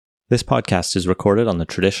This podcast is recorded on the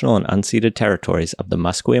traditional and unceded territories of the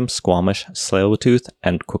Musqueam, Squamish, Tsleil-Waututh,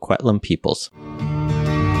 and Coquitlam peoples.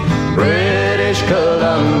 British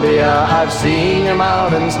Columbia, I've seen your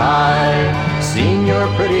mountains high, seen your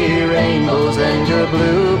pretty rainbows and your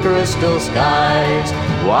blue crystal skies,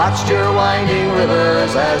 watched your winding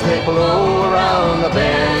rivers as they flow around the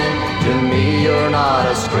bend. To me you're not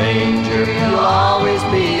a stranger, you'll always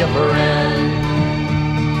be a friend.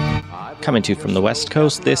 Coming to you from the West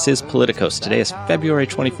Coast, this is Politicos. Today is February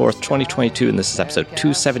 24th, 2022, and this is episode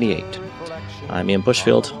 278. I'm Ian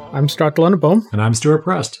Bushfield. I'm Scott Lunenbaum. And I'm Stuart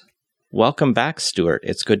Prest. Welcome back, Stuart.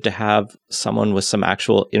 It's good to have someone with some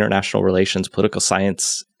actual international relations, political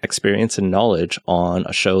science experience and knowledge on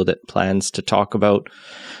a show that plans to talk about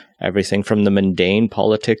everything from the mundane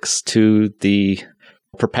politics to the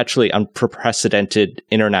perpetually unprecedented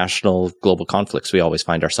international global conflicts we always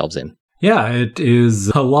find ourselves in. Yeah, it is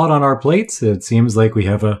a lot on our plates. It seems like we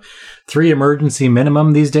have a 3 emergency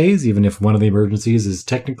minimum these days. Even if one of the emergencies is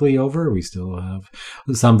technically over, we still have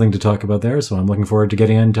something to talk about there. So I'm looking forward to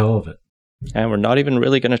getting into all of it. And we're not even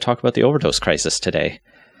really going to talk about the overdose crisis today.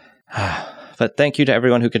 But thank you to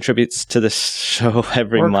everyone who contributes to this show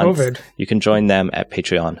every month. COVID. You can join them at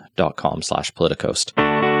patreon.com/politicos.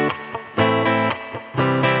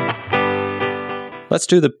 Let's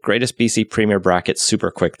do the greatest BC Premier bracket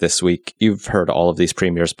super quick this week. You've heard all of these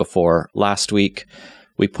premiers before. Last week,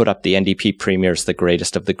 we put up the NDP premiers, the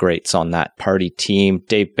greatest of the greats on that party team.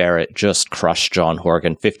 Dave Barrett just crushed John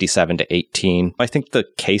Horgan 57-18. I think the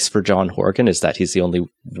case for John Horgan is that he's the only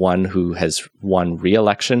one who has won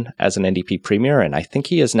re-election as an NDP premier, and I think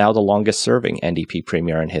he is now the longest serving NDP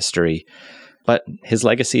premier in history. But his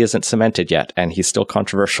legacy isn't cemented yet, and he's still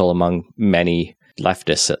controversial among many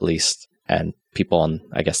leftists at least, and people on,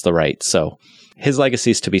 I guess, the right. So his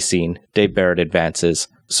legacy is to be seen. Dave Barrett advances.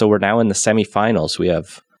 So we're now in the semifinals. We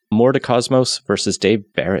have Mordecosmos versus Dave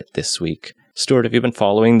Barrett this week. Stuart, have you been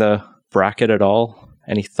following the bracket at all?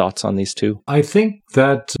 Any thoughts on these two? I think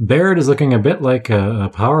that Barrett is looking a bit like a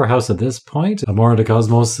powerhouse at this point.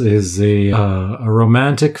 Mordecosmos is a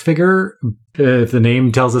romantic figure, if the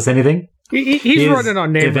name tells us anything. He's running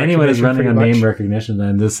on name recognition. If anyone is running on name recognition,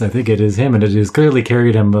 then this, I think it is him, and it has clearly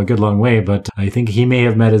carried him a good long way, but I think he may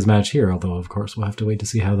have met his match here, although, of course, we'll have to wait to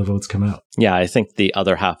see how the votes come out. Yeah, I think the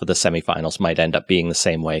other half of the semifinals might end up being the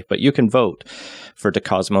same way, but you can vote for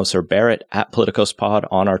Decosmos or Barrett at PoliticosPod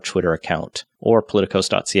on our Twitter account, or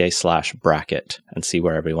politicos.ca/bracket, and see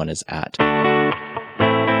where everyone is at.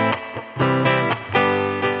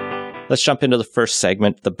 Let's jump into the first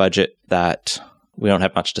segment, the budget that we don't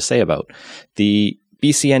have much to say about. The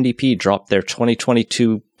BC NDP dropped their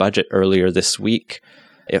 2022 budget earlier this week.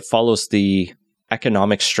 It follows the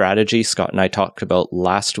economic strategy Scott and I talked about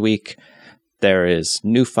last week. There is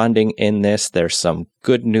new funding in this. There's some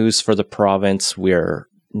good news for the province. We're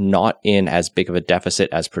not in as big of a deficit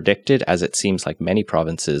as predicted, as it seems like many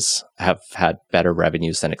provinces have had better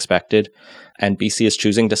revenues than expected. And BC is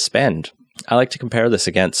choosing to spend. I like to compare this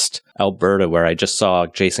against Alberta, where I just saw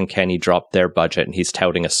Jason Kenney drop their budget and he's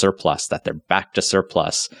touting a surplus, that they're back to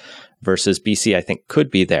surplus, versus BC, I think, could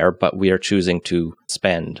be there, but we are choosing to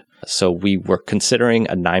spend. So we were considering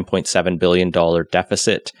a $9.7 billion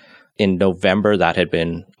deficit. In November, that had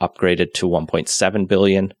been upgraded to $1.7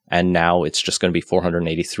 billion, and now it's just going to be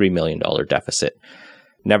 $483 million deficit.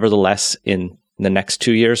 Nevertheless, in the next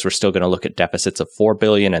 2 years, we're still going to look at deficits of $4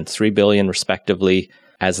 billion and $3 billion, respectively,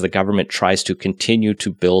 as the government tries to continue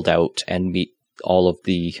to build out and meet all of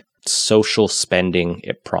the social spending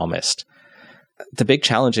it promised. The big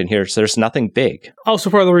challenge in here is there's nothing big.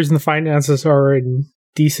 Also, part of the reason the finances are in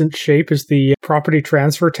decent shape is the property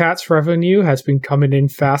transfer tax revenue has been coming in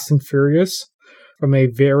fast and furious from a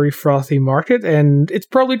very frothy market, and it's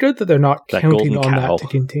probably good that they're not counting on that to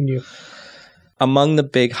continue. Among the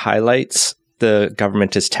big highlights, the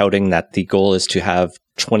government is touting that the goal is to have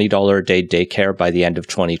 $20 a day daycare by the end of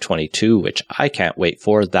 2022, which I can't wait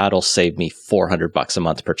for. That'll save me $400 a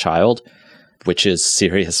month per child, which is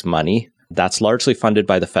serious money. That's largely funded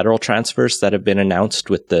by the federal transfers that have been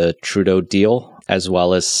announced with the Trudeau deal, as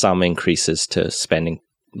well as some increases to spending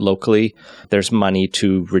locally. There's money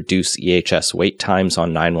to reduce EHS wait times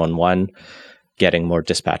on 911, getting more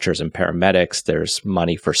dispatchers and paramedics. There's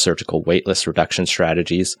money for surgical waitlist reduction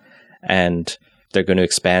strategies. And they're going to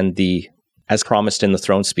expand as promised in the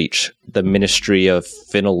throne speech, the Ministry of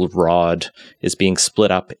Final Rod is being split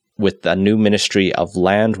up with a new Ministry of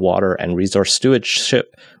Land, Water, and Resource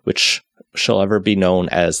Stewardship, which shall ever be known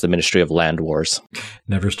as the Ministry of Land Wars.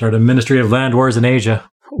 Never start a Ministry of Land Wars in Asia.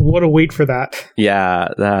 What a wait for that. Yeah,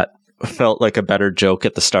 that felt like a better joke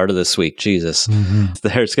at the start of this week. Jesus. Mm-hmm.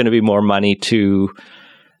 There's going to be more money to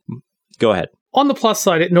Go ahead. On the plus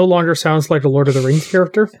side, it no longer sounds like a Lord of the Rings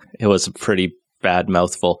character. It was a pretty bad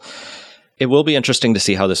mouthful. It will be interesting to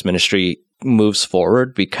see how this ministry moves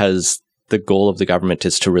forward, because the goal of the government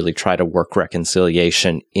is to really try to work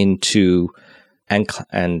reconciliation into and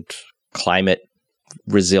climate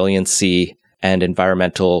resiliency and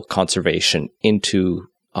environmental conservation into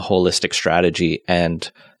a holistic strategy. And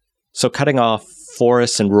so cutting off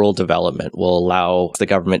forests and rural development will allow the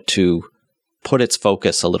government to put its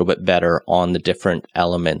focus a little bit better on the different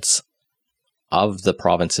elements of the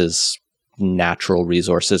province's natural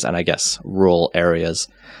resources and, I guess, rural areas.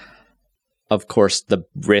 Of course, the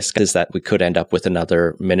risk is that we could end up with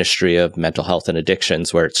another Ministry of Mental Health and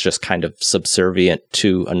Addictions, where it's just kind of subservient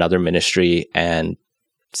to another ministry and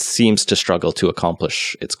seems to struggle to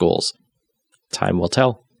accomplish its goals. Time will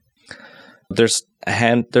tell. There's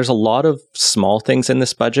a lot of small things in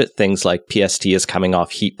this budget, things like PST is coming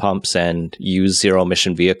off heat pumps and used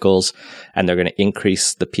zero-emission vehicles, and they're going to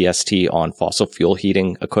increase the PST on fossil fuel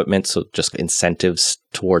heating equipment, so just incentives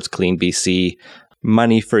towards Clean BC,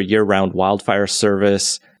 money for year-round wildfire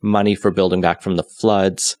service, money for building back from the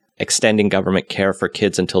floods, extending government care for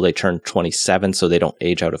kids until they turn 27 so they don't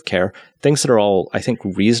age out of care. Things that are all, I think,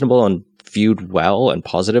 reasonable and viewed well and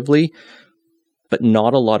positively, but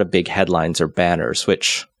not a lot of big headlines or banners,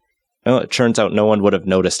 which it turns out no one would have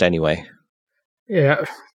noticed anyway. Yeah,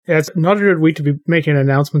 it's not a good week to be making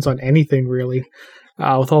announcements on anything, really,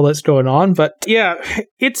 with all that's going on. But yeah,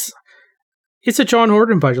 it's a John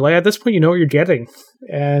Horgan budget. Like, at this point, you know what you're getting,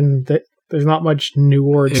 and there's not much new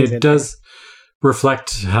words in it. It does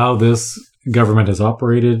reflect how this government has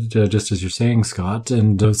operated, just as you're saying, Scott.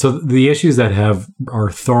 And so the issues that are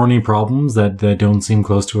thorny problems that don't seem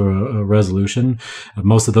close to a resolution,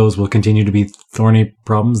 most of those will continue to be thorny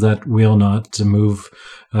problems that will not move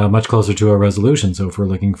much closer to a resolution. So if we're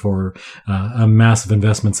looking for a massive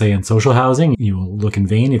investment, say, in social housing, you will look in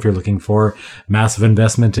vain. If you're looking for massive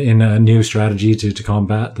investment in a new strategy to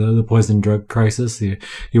combat the poison drug crisis, you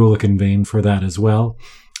will look in vain for that as well.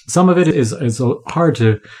 Some of it is hard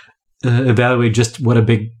to evaluate just what a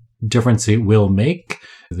big difference it will make.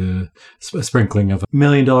 The sprinkling of $1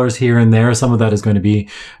 million here and there, some of that is going to be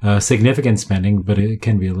significant spending, but it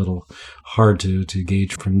can be a little hard to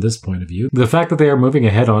gauge from this point of view. The fact that they are moving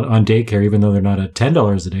ahead on daycare, even though they're not at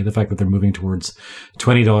 $10 a day, the fact that they're moving towards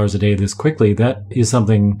 $20 a day this quickly, that is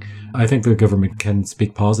something I think the government can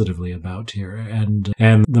speak positively about here. And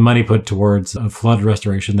the money put towards flood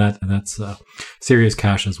restoration, that's serious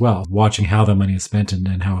cash as well. Watching how the money is spent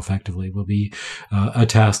and how effectively will be a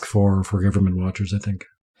task for government watchers, I think.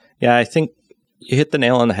 Yeah, I think you hit the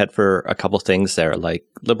nail on the head for a couple things there. Like,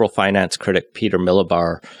 Liberal finance critic Peter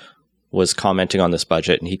Millibar was commenting on this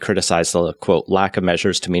budget, and he criticized the, quote, lack of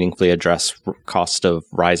measures to meaningfully address cost of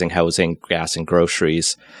rising housing, gas, and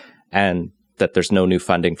groceries, and that there's no new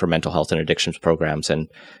funding for mental health and addictions programs. And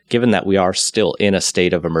given that we are still in a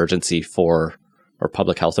state of emergency or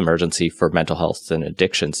public health emergency for mental health and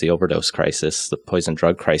addictions, the overdose crisis, the poison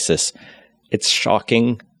drug crisis, it's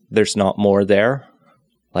shocking there's not more there.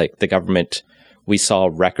 Like, the government, we saw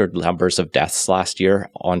record numbers of deaths last year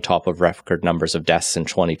on top of record numbers of deaths in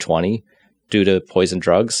 2020 due to poison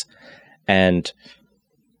drugs. And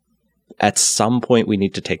at some point, we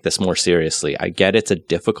need to take this more seriously. I get it's a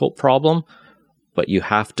difficult problem, but you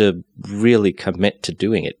have to really commit to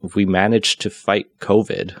doing it. If we managed to fight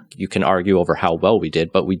COVID, you can argue over how well we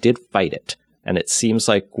did, but we did fight it. And it seems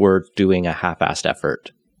like we're doing a half-assed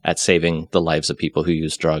effort at saving the lives of people who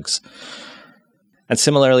use drugs. And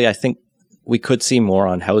similarly, I think we could see more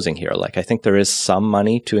on housing here. Like, I think there is some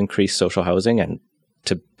money to increase social housing and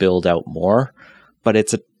to build out more, but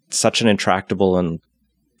it's such an intractable and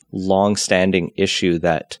long-standing issue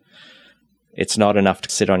that it's not enough to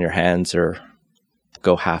sit on your hands or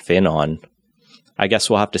go half in on. I guess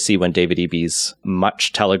we'll have to see when David Eby's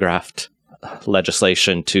much telegraphed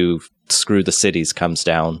legislation to screw the cities comes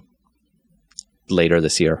down later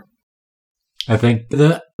this year. I think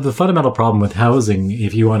the fundamental problem with housing,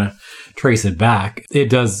 if you want to trace it back, it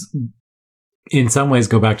does in some ways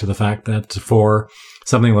go back to the fact that for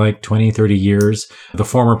something like 20, 30 years, the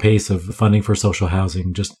former pace of funding for social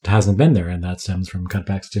housing just hasn't been there. And that stems from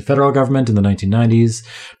cutbacks to federal government in the 1990s.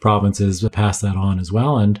 Provinces passed that on as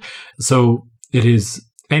well. And so it is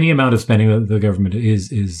any amount of spending that the government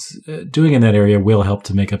is doing in that area will help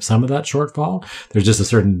to make up some of that shortfall. There's just a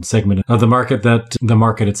certain segment of the market that the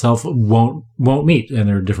market itself won't meet, and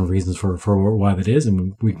there are different reasons for why that is,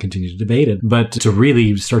 and we continue to debate it. But to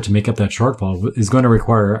really start to make up that shortfall is going to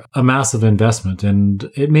require a massive investment, and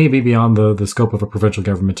it may be beyond the scope of a provincial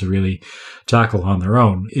government to really tackle on their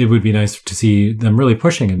own. It would be nice to see them really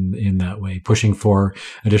pushing in that way, pushing for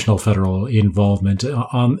additional federal involvement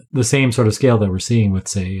on the same sort of scale that we're seeing with,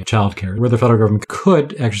 say, childcare, where the federal government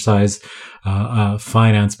could exercise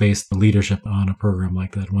finance-based leadership on a program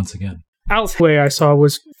like that once again. Al's way I saw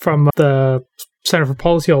was from the Center for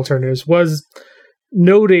Policy Alternatives, was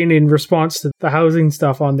noting in response to the housing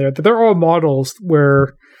stuff on there that there are models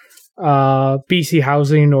where BC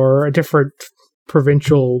Housing or a different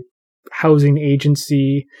provincial housing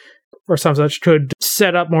agency or some such could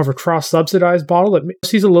set up more of a cross-subsidized model that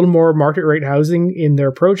sees a little more market rate housing in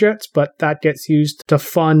their projects, but that gets used to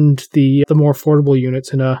fund the more affordable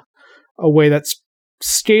units in a way that's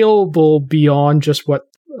scalable beyond just what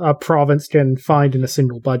a province can find in a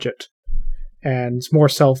single budget, and it's more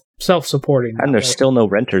self-supporting. And there's still no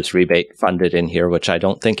renter's rebate funded in here, which I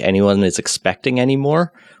don't think anyone is expecting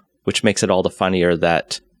anymore, which makes it all the funnier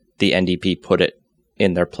that the NDP put it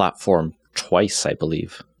in their platform twice, I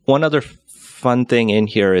believe. One other fun thing in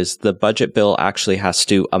here is the budget bill actually has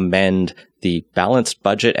to amend the Balanced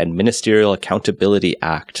Budget and Ministerial Accountability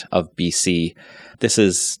Act of BC. This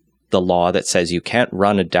is the law that says you can't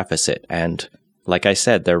run a deficit. And like I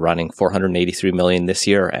said, they're running $483 million this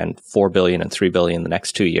year and $4 billion and $3 billion the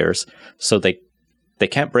next 2 years. So they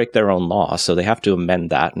can't break their own law. So they have to amend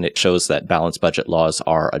that. And it shows that balanced budget laws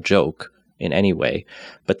are a joke in any way.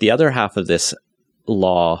 But the other half of this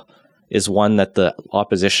law is one that the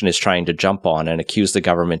opposition is trying to jump on and accuse the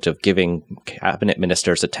government of giving cabinet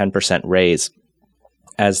ministers a 10% raise,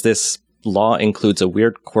 as this law includes a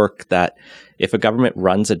weird quirk that if a government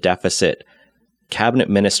runs a deficit, cabinet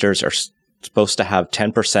ministers are supposed to have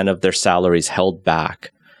 10% of their salaries held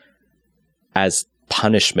back as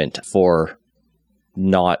punishment for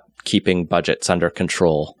not keeping budgets under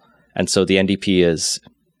control. And so the NDP is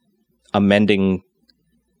amending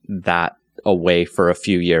that away for a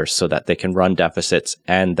few years so that they can run deficits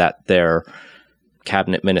and that their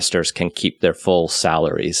cabinet ministers can keep their full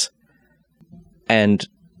salaries. And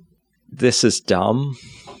this is dumb.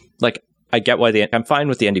 Like, I get why I'm fine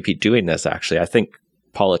with the NDP doing this, actually. I think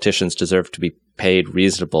politicians deserve to be paid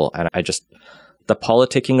reasonable. And the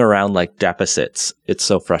politicking around like deficits, it's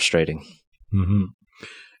so frustrating. Mm-hmm.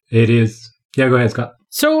 It is. Yeah, go ahead, Scott.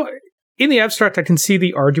 So, in the abstract, I can see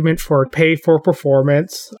the argument for pay for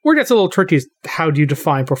performance. Where it gets a little tricky is how do you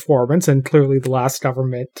define performance? And clearly the last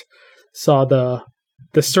government saw the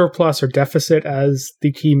surplus or deficit as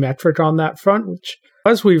the key metric on that front, which,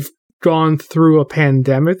 as we've gone through a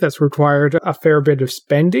pandemic that's required a fair bit of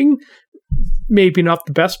spending, maybe not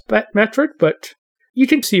the best metric, but you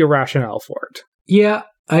can see a rationale for it. Yeah,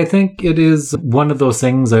 I think it is one of those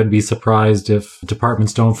things. I'd be surprised if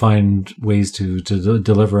departments don't find ways to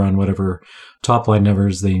deliver on whatever top line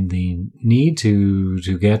numbers they need to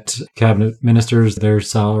get cabinet ministers their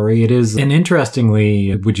salary. It is an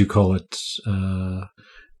interestingly, would you call it,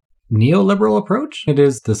 neoliberal approach? It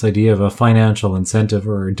is this idea of a financial incentive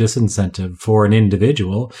or disincentive for an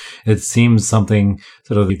individual. It seems something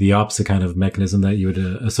sort of the opposite kind of mechanism that you would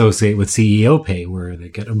associate with CEO pay, where they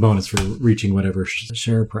get a bonus for reaching whatever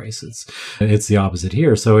share prices. It's the opposite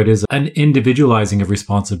here. So it is an individualizing of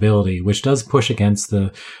responsibility, which does push against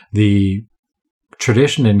the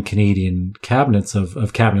tradition in Canadian cabinets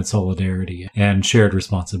of cabinet solidarity and shared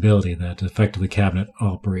responsibility, that effectively cabinet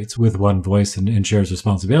operates with one voice and shares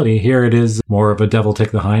responsibility. Here it is more of a devil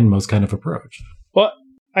take the hindmost kind of approach. Well,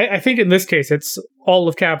 I think in this case, it's all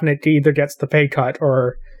of cabinet either gets the pay cut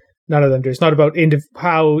or none of them do. It's not about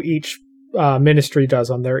how each ministry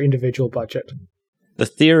does on their individual budget. The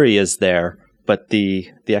theory is there, but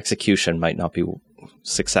the execution might not be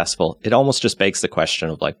successful. It almost just begs the question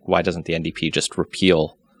of, like, why doesn't the NDP just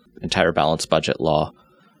repeal entire balanced budget law,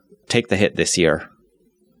 take the hit this year,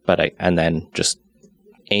 and then just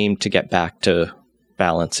aim to get back to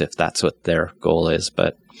balance if that's what their goal is.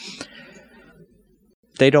 But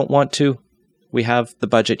they don't want to. We have the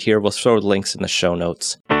budget here. We'll throw links in the show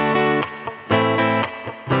notes.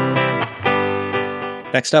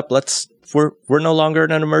 Next up, we're no longer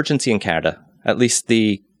in an emergency in Canada. At least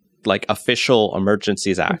the official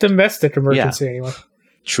Emergencies Act. Domestic emergency, anyway.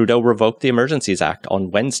 Trudeau revoked the Emergencies Act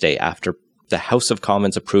on Wednesday after the House of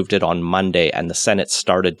Commons approved it on Monday and the Senate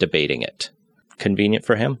started debating it. Convenient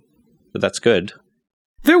for him, but that's good.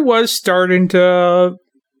 There was starting to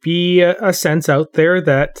be a sense out there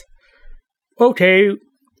that, okay,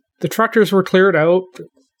 The tractors were cleared out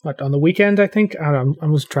on the weekend, I think. I don't know,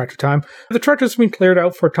 I'm losing track of time. The tractors have been cleared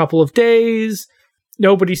out for a couple of days.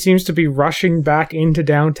 Nobody seems to be rushing back into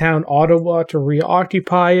downtown Ottawa to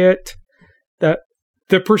reoccupy it.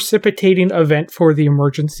 The precipitating event for the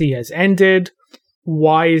emergency has ended.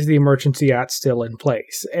 Why is the Emergency Act still in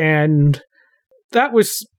place? And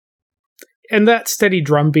that steady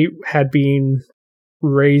drumbeat had been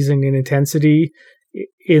raising in intensity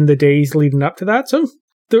in the days leading up to that. So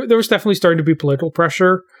there was definitely starting to be political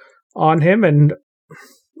pressure on him. And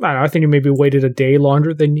I don't know, I think he maybe waited a day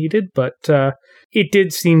longer than needed, but it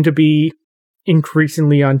did seem to be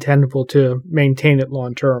increasingly untenable to maintain it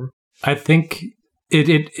long term. I think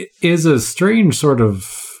it is a strange sort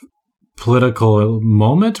of political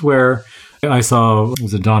moment where I saw,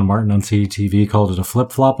 was it Don Martin on CTV called it a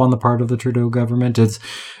flip-flop on the part of the Trudeau government. It's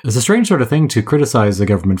a strange sort of thing to criticize the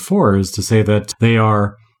government for, is to say that they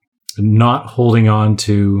are not holding on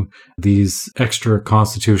to these extra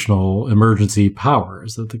constitutional emergency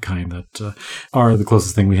powers, the kind that are the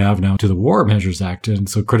closest thing we have now to the War Measures Act. And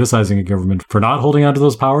so criticizing a government for not holding on to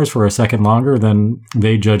those powers for a second longer than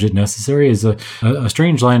they judge it necessary is a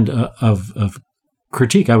strange line of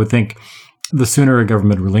critique. I would think the sooner a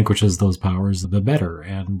government relinquishes those powers, the better.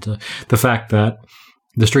 And the fact that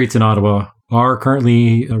the streets in Ottawa are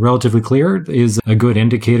currently relatively clear is a good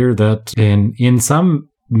indicator that in some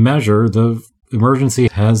measure, the emergency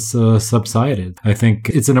has subsided. I think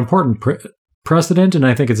it's an important precedent, and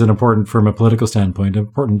I think it's an important, from a political standpoint,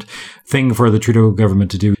 important thing for the Trudeau government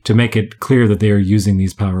to do, to make it clear that they are using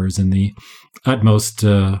these powers in the utmost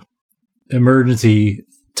emergency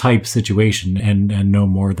type situation and no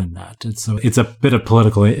more than that. It's a bit of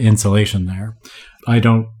political insulation there.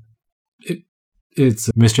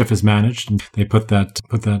 It's mischief is managed, and they put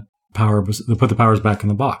the powers back in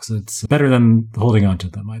the box. It's better than holding on to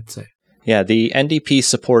them, I'd say. Yeah, the NDP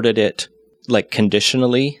supported it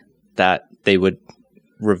conditionally, that they would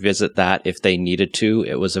revisit that if they needed to.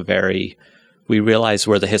 It was we realize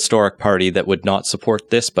we're the historic party that would not support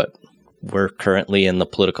this, but we're currently in the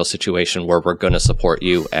political situation where we're going to support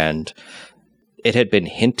you. And it had been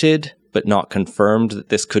hinted, but not confirmed, that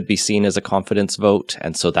this could be seen as a confidence vote.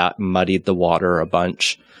 And so that muddied the water a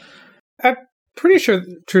bunch. I'm pretty sure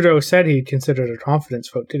Trudeau said he considered it a confidence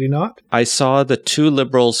vote, did he not? I saw the two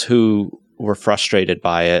Liberals who were frustrated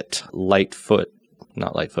by it, Lightbound,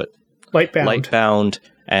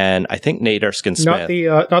 and I think Nate Erskine-Smith,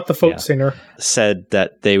 not the folk singer, said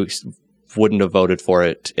that they wouldn't have voted for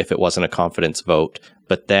it if it wasn't a confidence vote.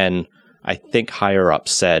 But then I think higher up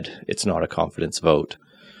said it's not a confidence vote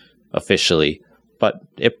officially, but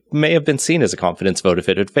it may have been seen as a confidence vote if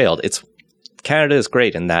it had failed. Canada is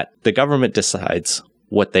great in that the government decides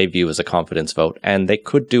what they view as a confidence vote, and they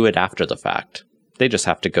could do it after the fact. They just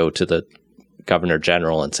have to go to the Governor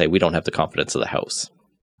General and say, we don't have the confidence of the House.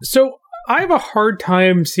 So I have a hard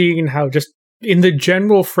time seeing how, just in the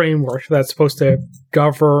general framework that's supposed to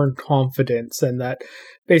govern confidence, and that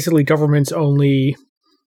basically governments only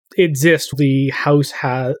exist, the House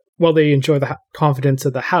they enjoy the confidence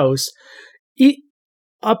of the House.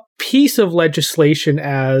 A piece of legislation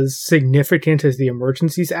as significant as the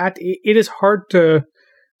Emergencies Act, it is hard to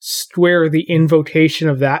square the invocation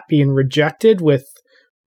of that being rejected with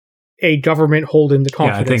a government holding the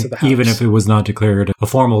confidence of the House. Even if it was not declared a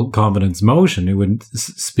formal confidence motion, it would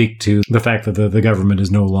speak to the fact that the government is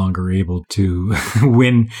no longer able to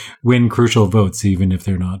win crucial votes, even if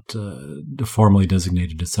they're not formally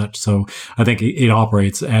designated as such. So I think it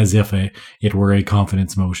operates as if it were a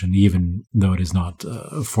confidence motion, even though it is not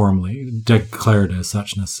formally declared as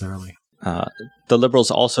such necessarily. The Liberals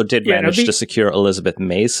also did manage to secure Elizabeth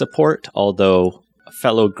May's support, although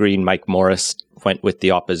fellow Green Mike Morris went with the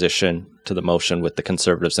opposition to the motion with the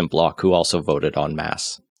Conservatives in bloc, who also voted en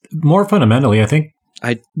masse. More fundamentally, I think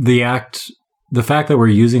the fact that we're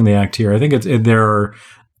using the Act here, I think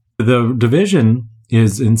the division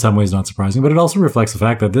is in some ways not surprising, but it also reflects the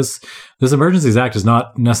fact that this Emergencies Act is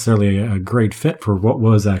not necessarily a great fit for what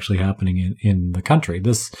was actually happening in the country.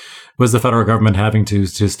 This was the federal government having to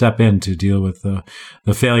step in to deal with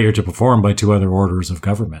the failure to perform by two other orders of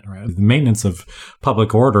government. Right? The maintenance of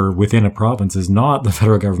public order within a province is not the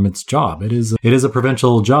federal government's job. It is a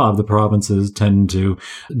provincial job. The provinces tend to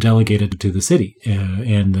delegate it to the city,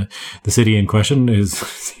 and the city in question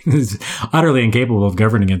is utterly incapable of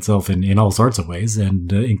governing itself in all sorts of ways,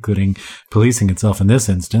 and including policing itself in this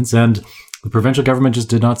instance. And the provincial government just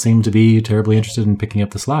did not seem to be terribly interested in picking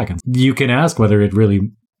up the slack. And you can ask whether it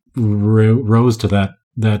really rose to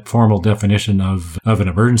that formal definition of an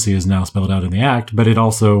emergency as now spelled out in the Act, but it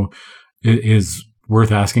also is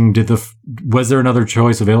worth asking, was there another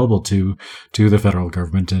choice available to the federal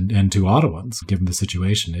government and to Ottawans, given the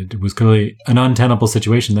situation? It was clearly an untenable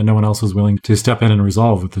situation that no one else was willing to step in and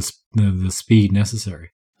resolve with the speed necessary.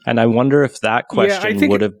 And I wonder if that question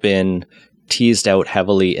would have been teased out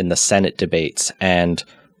heavily in the Senate debates, and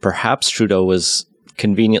perhaps Trudeau was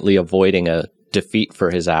conveniently avoiding a defeat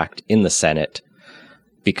for his act in the Senate,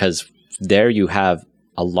 because there you have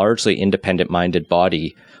a largely independent-minded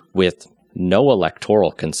body with no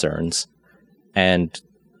electoral concerns, and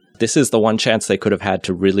this is the one chance they could have had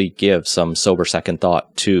to really give some sober second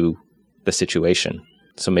thought to the situation.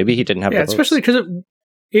 So maybe he didn't have the votes. Especially because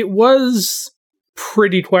it was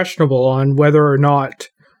pretty questionable on whether or not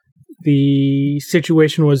the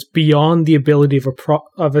situation was beyond the ability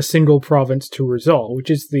of a single province to resolve, which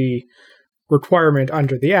is the requirement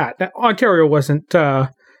under the Act. Now, Ontario wasn't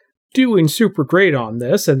doing super great on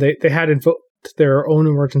this, and they had invoked their own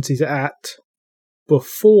Emergencies Act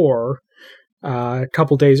before, a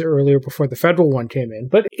couple days earlier before the federal one came in.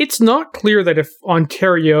 But it's not clear that if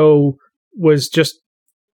Ontario was just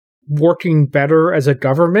working better as a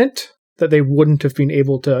government, that they wouldn't have been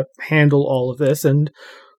able to handle all of this. And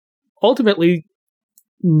ultimately,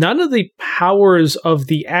 none of the powers of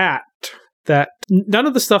the Act, none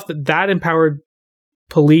of the stuff that empowered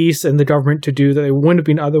police and the government to do that they wouldn't have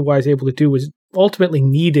been otherwise able to do was ultimately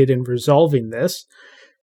needed in resolving this.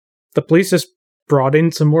 The police just brought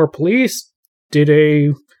in some more police, did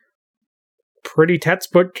a pretty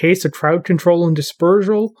textbook case of crowd control and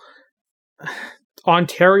dispersal.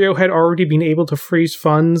 Ontario had already been able to freeze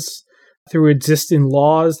funds through existing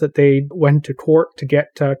laws that they went to court to get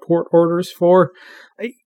court orders for.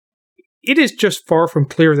 It is just far from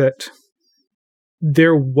clear that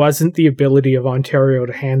there wasn't the ability of Ontario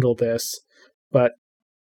to handle this, but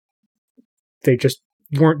they just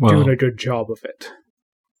weren't doing a good job of it.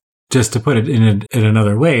 Just to put it in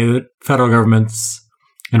another way, the federal government's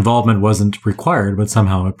involvement wasn't required, but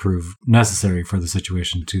somehow it proved necessary for the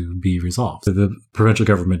situation to be resolved. The provincial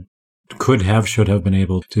government should have been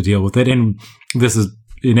able to deal with it. And this is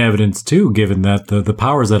in evidence too, given that the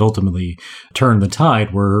powers that ultimately turned the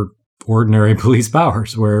tide were ordinary police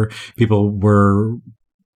powers, where people were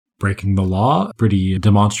breaking the law pretty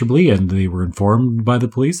demonstrably, and they were informed by the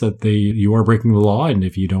police that you are breaking the law, and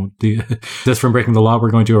if you don't desist from breaking the law, we're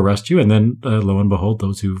going to arrest you. And then lo and behold,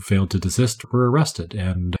 those who failed to desist were arrested.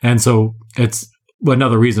 And so it's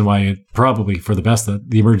another reason why it probably for the best that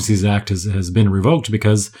the Emergencies Act has been revoked,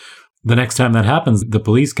 because the next time that happens, the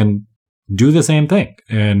police can do the same thing,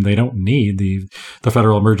 and they don't need the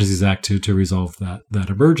Federal Emergencies Act to resolve that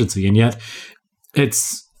emergency. And yet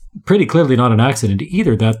it's pretty clearly not an accident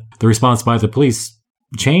either that the response by the police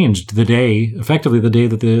changed effectively the day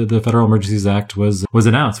that the Federal Emergencies Act was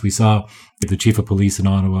announced. We saw the chief of police in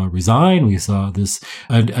Ottawa resign. We saw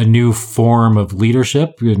a new form of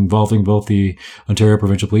leadership involving both the Ontario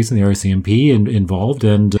Provincial Police and the RCMP involved,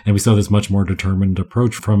 and we saw this much more determined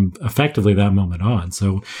approach from effectively that moment on.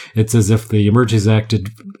 So it's as if the Emergencies Act did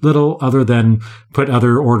little other than put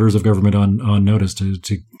other orders of government on notice to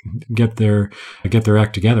get their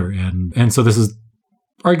act together, and so this is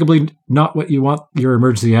arguably not what you want your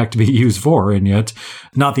Emergency Act to be used for, and yet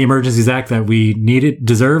not the Emergencies Act that we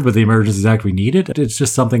deserve, but the Emergencies Act we needed. It's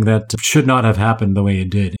just something that should not have happened the way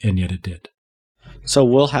it did, and yet it did. So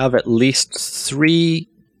we'll have at least 3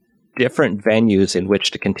 different venues in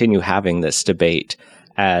which to continue having this debate,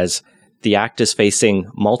 as the Act is facing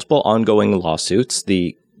multiple ongoing lawsuits.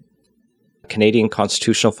 The Canadian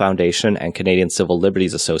Constitutional Foundation and Canadian Civil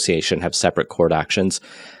Liberties Association have separate court actions.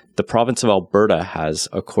 The province of Alberta has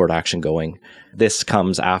a court action going. This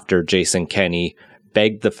comes after Jason Kenney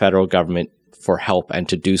begged the federal government for help and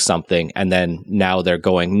to do something, and then now they're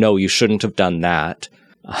going, no, you shouldn't have done that.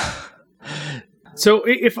 So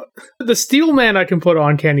if the steel man I can put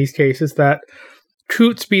on Kenney's case is that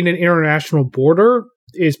Coutts being an international border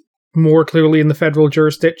is more clearly in the federal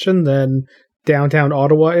jurisdiction than downtown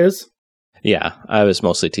Ottawa is. Yeah, I was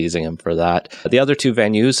mostly teasing him for that. The other 2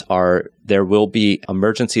 venues are, there will be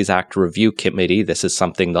Emergencies Act Review Committee. This is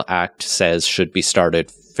something the Act says should be started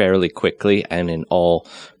fairly quickly, and in all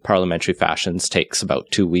parliamentary fashions takes about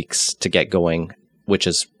 2 weeks to get going, which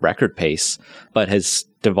is record pace, but has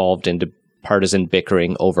devolved into partisan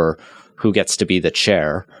bickering over who gets to be the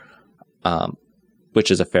chair, which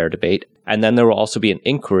is a fair debate. And then there will also be an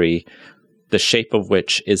inquiry, the shape of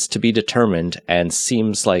which is to be determined and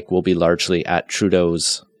seems like will be largely at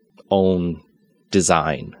Trudeau's own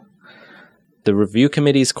design. The review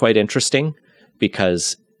committee is quite interesting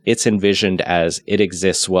because it's envisioned as it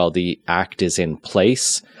exists while the Act is in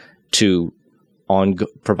place to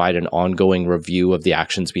provide an ongoing review of the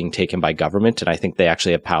actions being taken by government. And I think they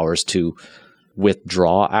actually have powers to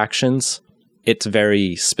withdraw actions. It's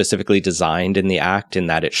very specifically designed in the act in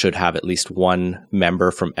that it should have at least one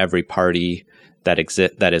member from every party that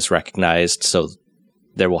is recognized. So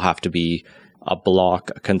there will have to be a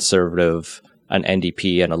Bloc, a Conservative, an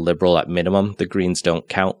NDP, and a Liberal at minimum. The Greens don't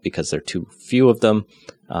count because there are too few of them.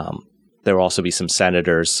 There will also be some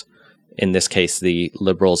senators. In this case, the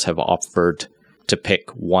Liberals have offered to pick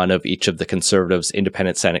one of each of the Conservatives'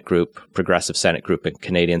 Independent Senate Group, Progressive Senate Group, and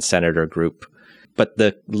Canadian Senator Group. But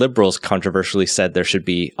the Liberals controversially said there should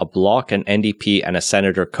be a Bloc, an NDP, and a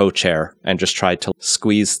Senator co-chair, and just tried to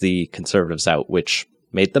squeeze the Conservatives out, which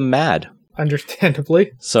made them mad.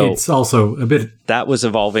 Understandably. So it's also a bit... That was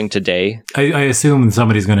evolving today. I assume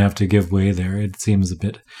somebody's going to have to give way there. It seems a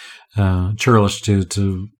bit churlish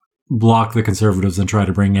to block the Conservatives and try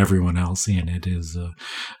to bring everyone else in. It is...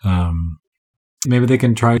 maybe they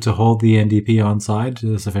can try to hold the NDP on side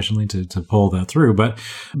sufficiently to pull that through. But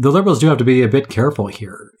the Liberals do have to be a bit careful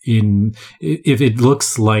here. If it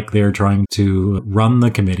looks like they're trying to run the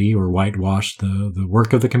committee or whitewash the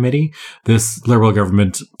work of the committee, this Liberal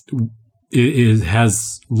government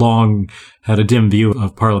has long had a dim view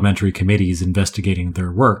of parliamentary committees investigating their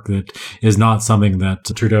work. That is not something that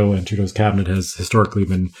Trudeau and Trudeau's cabinet has historically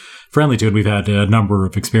been friendly to, and we've had a number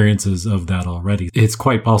of experiences of that already. It's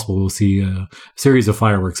quite possible we'll see a series of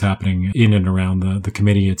fireworks happening in and around the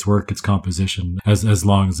committee, its work, its composition, as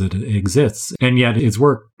long as it exists. And yet its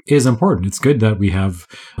work is important. It's good that we have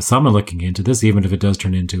someone looking into this, even if it does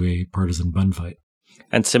turn into a partisan bun fight.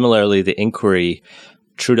 And similarly, the inquiry,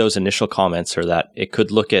 Trudeau's initial comments are that it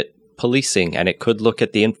could look at policing and it could look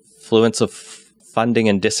at the influence of funding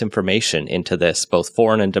and disinformation into this, both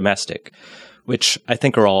foreign and domestic, which I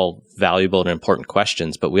think are all valuable and important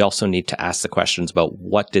questions. But we also need to ask the questions about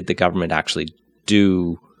what did the government actually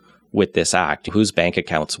do with this act? Whose bank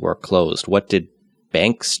accounts were closed? What did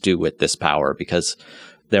banks do with this power? Because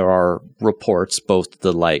there are reports, both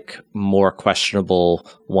the more questionable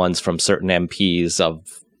ones from certain MPs of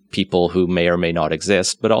people who may or may not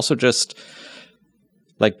exist, but also just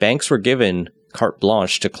banks were given carte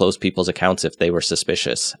blanche to close people's accounts if they were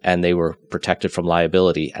suspicious, and they were protected from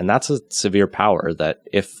liability. And that's a severe power that,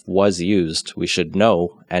 if was used, we should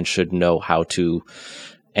know, and should know how to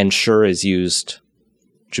ensure is used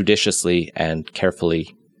judiciously and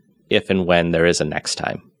carefully if and when there is a next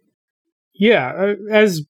time. Yeah,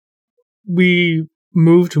 as we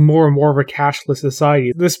move to more and more of a cashless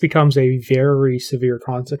society, this becomes a very severe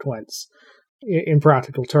consequence in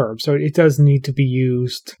practical terms. So it does need to be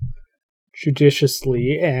used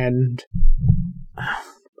judiciously and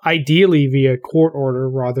ideally via court order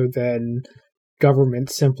rather than government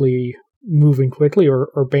simply moving quickly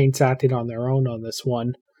or banks acting on their own on this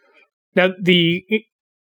one. Now, the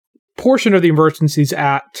portion of the Emergencies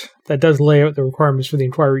Act that does lay out the requirements for the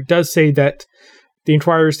inquiry does say that the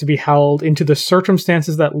inquiry is to be held into the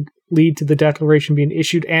circumstances that lead to the declaration being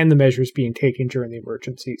issued and the measures being taken during the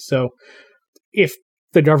emergency. So if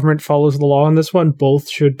the government follows the law on this one, both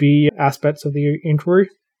should be aspects of the inquiry.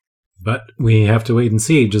 But we have to wait and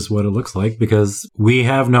see just what it looks like, because we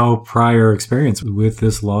have no prior experience with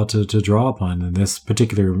this law to draw upon, and this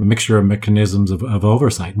particular mixture of mechanisms of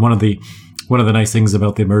oversight. One of the nice things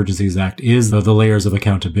about the Emergencies Act is the layers of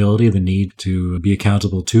accountability, the need to be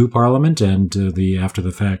accountable to Parliament, and the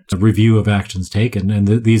after-the-fact review of actions taken. And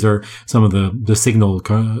these are some of the signal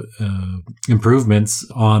improvements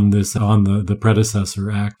on the predecessor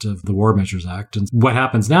act of the War Measures Act. And what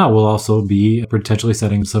happens now will also be potentially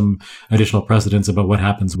setting some additional precedents about what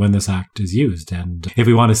happens when this act is used. And if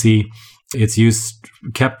we want to see its use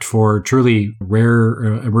kept for truly rare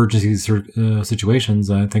emergency situations,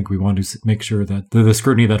 I think we want to make sure that the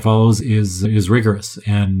scrutiny that follows is rigorous,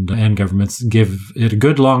 and governments give it a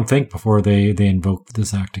good long think before they invoke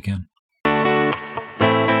this act again.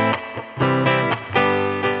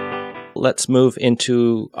 Let's move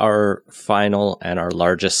into our final and our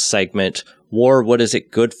largest segment. War, what is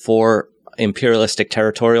it good for? Imperialistic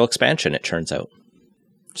territorial expansion, it turns out.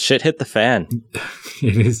 Shit hit the fan.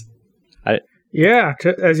 It is. Yeah,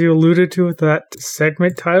 as you alluded to with that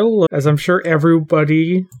segment title, as I'm sure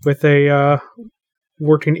everybody with a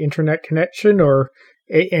working internet connection or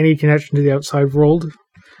any connection to the outside world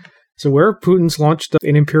is aware, Putin's launched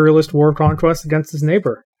an imperialist war of conquest against his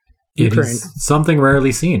neighbor, Ukraine. It is something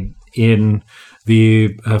rarely seen in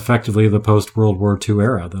effectively the post-World War II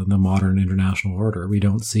era, the modern international order. We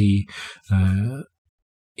don't see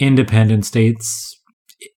independent states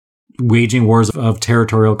waging wars of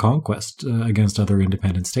territorial conquest against other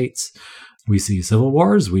independent states. We see civil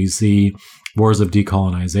wars. We see wars of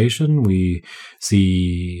decolonization. We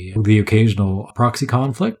see the occasional proxy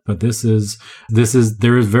conflict, but there is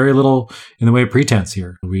very little in the way of pretense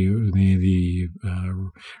here. The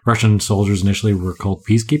Russian soldiers initially were called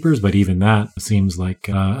peacekeepers, but even that seems like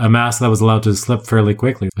a mask that was allowed to slip fairly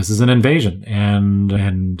quickly. This is an invasion, and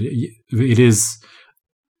it is,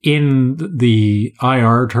 in the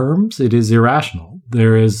IR terms, it is irrational.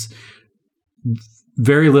 There is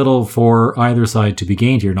very little for either side to be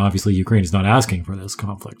gained here. And obviously, Ukraine is not asking for this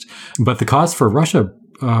conflict. But the costs for Russia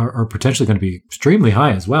are potentially going to be extremely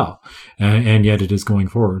high as well. And yet it is going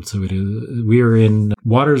forward. So we are in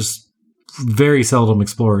waters very seldom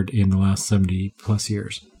explored in the last 70 plus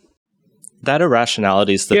years. That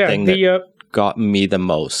irrationality is the thing that got me the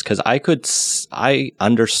most. Because I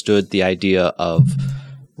understood the idea of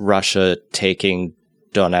Russia taking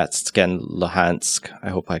Donetsk and Luhansk, I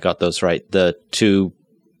hope I got those right, the two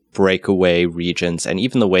breakaway regions, and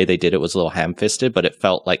even the way they did it was a little ham-fisted, but it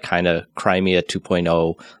felt like kind of Crimea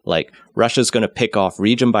 2.0, like Russia's going to pick off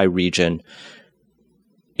region by region,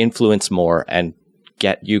 influence more, and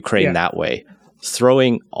get Ukraine that way.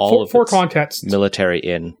 Throwing all of its context military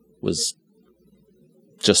in was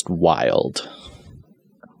just wild.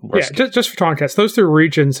 Just for context, those two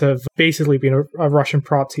regions have basically been a Russian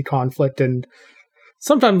proxy conflict, and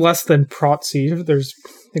sometimes less than proxy. There's,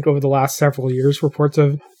 I think, over the last several years, reports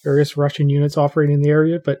of various Russian units operating in the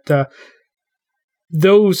area, but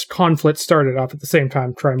those conflicts started off at the same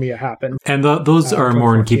time Crimea happened. And those are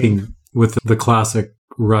more in keeping with the classic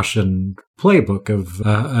Russian playbook of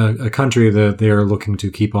a country that they are looking to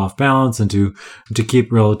keep off balance and to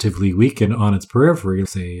keep relatively weak and on its periphery,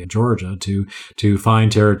 say Georgia, to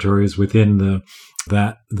find territories within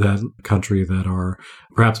that country that are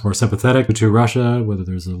perhaps more sympathetic to Russia, whether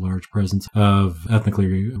there's a large presence of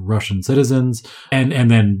ethnically Russian citizens,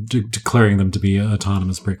 and then declaring them to be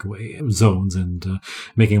autonomous breakaway zones and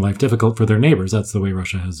making life difficult for their neighbors. That's the way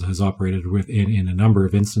Russia has operated in a number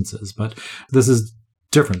of instances. But this is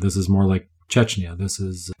different. This is more like Chechnya.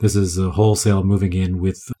 This is a wholesale moving in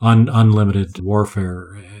with unlimited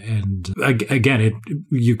warfare. And again,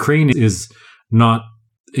 Ukraine is not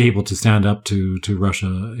able to stand up to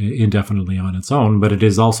Russia indefinitely on its own, but it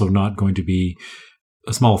is also not going to be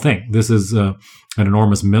a small thing. This is an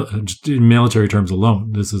enormous, in military terms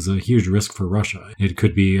alone, this is a huge risk for Russia. It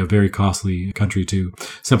could be a very costly country to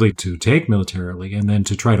simply to take militarily and then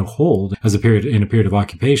to try to hold in a period of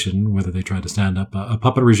occupation, whether they try to stand up a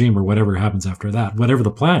puppet regime or whatever happens after that, whatever the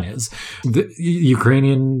plan is. The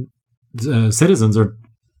Ukrainian citizens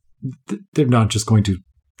they're not just going to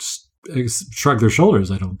shrug their shoulders,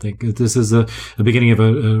 I don't think. This is the beginning of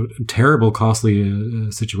a terrible, costly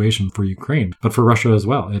situation for Ukraine, but for Russia as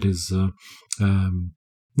well. It is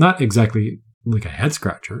not exactly like a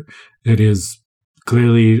head-scratcher. It is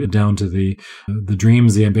clearly down to the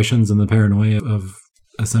dreams, the ambitions, and the paranoia of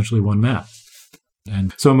essentially one man.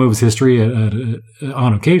 And so moves history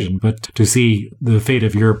on occasion, but to see the fate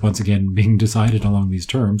of Europe once again being decided along these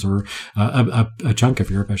terms, or a chunk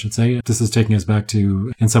of Europe, I should say, this is taking us back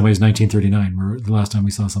to, in some ways, 1939, where the last time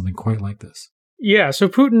we saw something quite like this. Yeah, so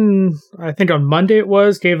Putin, I think on Monday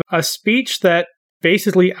gave a speech that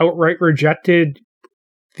basically outright rejected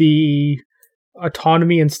the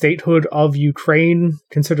autonomy and statehood of Ukraine,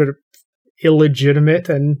 considered it illegitimate,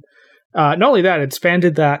 and not only that, it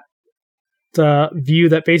expanded that view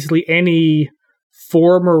that basically any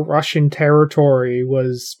former Russian territory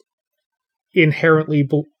was inherently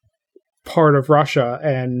part of Russia,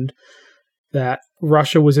 and that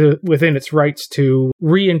Russia was within its rights to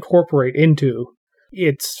reincorporate into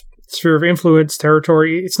its sphere of influence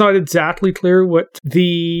territory. It's not exactly clear what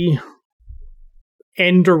the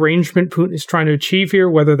end arrangement Putin is trying to achieve here,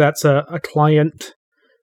 whether that's a client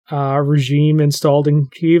regime installed in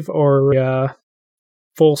Kyiv or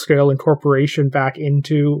full-scale incorporation back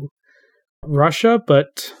into Russia,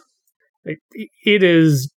 but it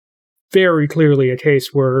is very clearly a case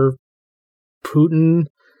where Putin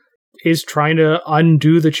is trying to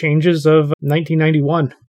undo the changes of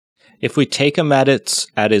 1991. If we take him at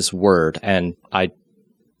his word, and I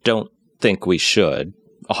don't think we should,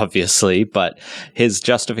 obviously, but his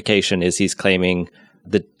justification is he's claiming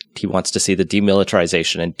that he wants to see the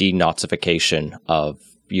demilitarization and denazification of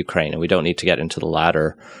Ukraine, and we don't need to get into the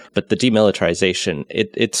latter. But the demilitarization,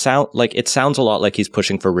 it sounds a lot like he's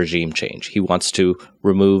pushing for regime change. He wants to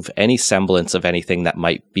remove any semblance of anything that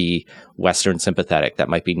might be Western sympathetic, that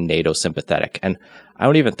might be NATO sympathetic. And I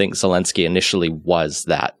don't even think Zelensky initially was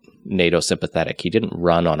that NATO sympathetic. He didn't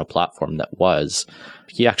run on a platform that was.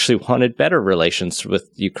 He actually wanted better relations with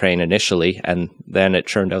Ukraine initially, and then it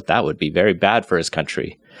turned out that would be very bad for his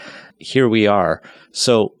country. Here we are.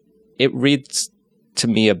 So it reads to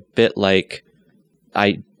me a bit like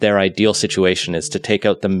their ideal situation is to take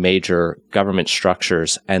out the major government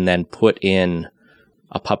structures and then put in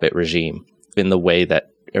a puppet regime in the way that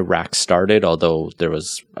Iraq started, although there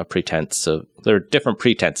was a pretense of, there are different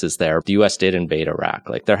pretenses there. The US did invade Iraq.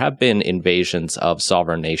 Like, there have been invasions of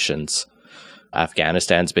sovereign nations.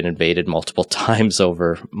 Afghanistan's been invaded multiple times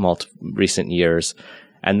over recent years.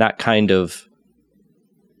 And that kind of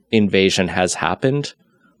invasion has happened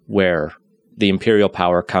where the imperial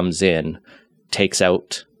power comes in, takes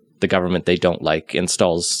out the government they don't like,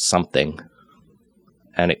 installs something,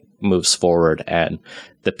 and it moves forward. And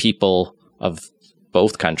the people of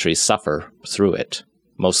both countries suffer through it.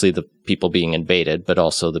 Mostly the people being invaded, but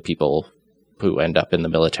also the people who end up in the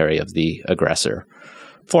military of the aggressor.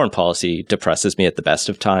 Foreign policy depresses me at the best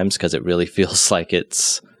of times because it really feels like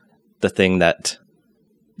it's the thing that,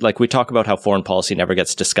 like, we talk about how foreign policy never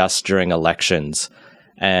gets discussed during elections,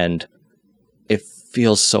 and it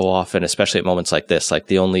feels so often, especially at moments like this, like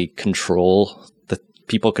the only the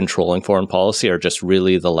people controlling foreign policy are just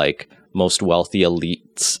really the like most wealthy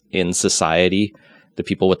elites in society. The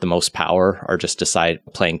people with the most power are just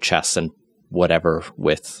playing chess and whatever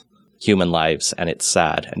with human lives, and it's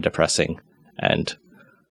sad and depressing. And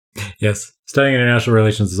yes, studying international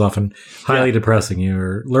relations is often highly depressing.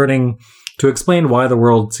 You're learning to explain why the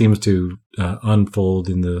world seems to unfold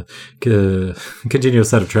in the continuous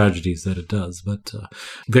set of tragedies that it does. But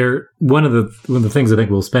one of the things I think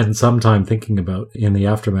we'll spend some time thinking about in the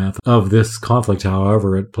aftermath of this conflict,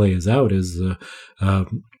 however it plays out, is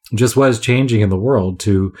just what is changing in the world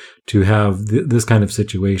to have this kind of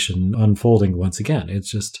situation unfolding once again. It's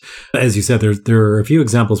just, as you said, there are a few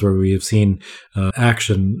examples where we have seen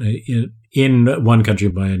action in one country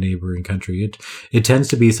by a neighboring country. It tends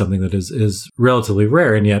to be something that is relatively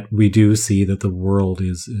rare, and yet we do see that the world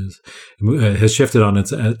has shifted on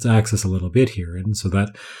its axis a little bit here, and so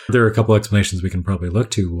that there are a couple explanations we can probably look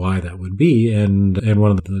to why that would be. And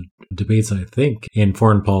one of the debates I think in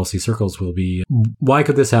foreign policy circles will be, why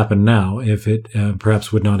could this happen now if it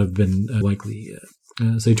perhaps would not have been likely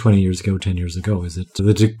say 20 years ago, 10 years ago? Is it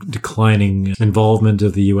the declining involvement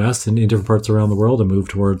of the US in different parts around the world, a move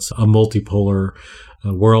towards a multipolar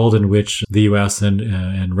world in which the US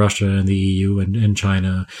and Russia and the EU and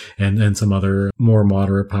China and some other more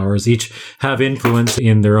moderate powers each have influence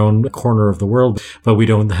in their own corner of the world, but we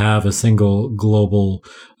don't have a single global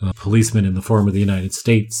policeman in the form of the United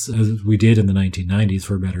States as we did in the 1990s,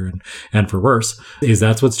 for better and for worse. Is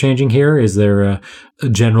that what's changing here? Is there a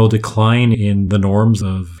general decline in the norms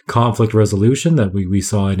of conflict resolution that we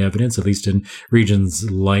saw in evidence, at least in regions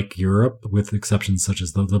like Europe, with exceptions such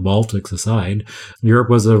as the Baltics aside? Europe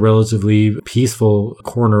was a relatively peaceful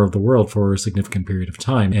corner of the world for a significant period of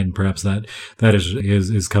time, and perhaps that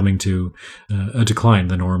is coming to a decline.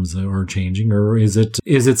 The norms are changing, or is it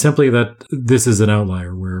simply that this is an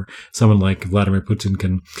outlier where someone like Vladimir Putin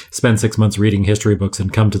can spend 6 months reading history books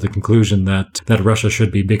and come to the conclusion that Russia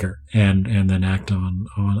should be bigger, and then act on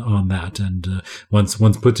that. And once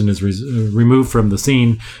Putin is removed from the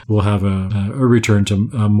scene, we'll have a return to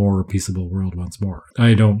a more peaceable world once more.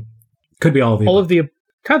 Could be all of the above.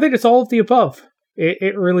 I think it's all of the above.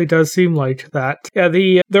 It really does seem like that. Yeah,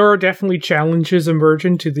 there are definitely challenges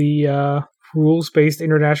emerging to the rules-based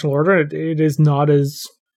international order. It is not as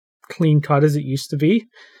clean cut as it used to be.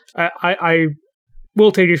 I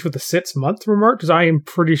will take issue with the 6 month remark, because I am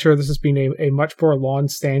pretty sure this has been a much more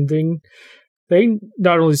long-standing thing.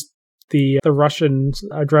 Not only is the Russian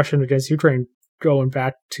aggression against Ukraine going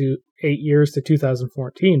back to 8 years to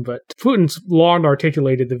 2014, but Putin's long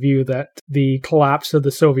articulated the view that the collapse of the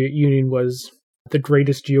Soviet Union was the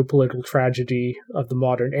greatest geopolitical tragedy of the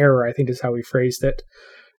modern era, I think is how he phrased it.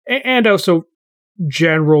 And also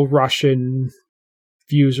general Russian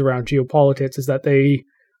views around geopolitics is that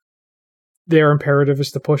their imperative is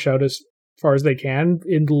to push out as far as they can,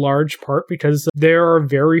 in large part because there are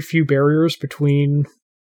very few barriers between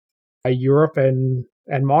Europe and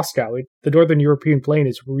Moscow. The Northern European plain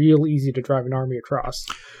is real easy to drive an army across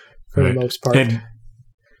for the most part.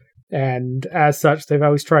 And as such, they've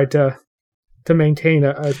always tried to maintain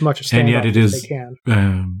as much a standoff as they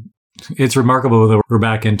can. It's remarkable that we're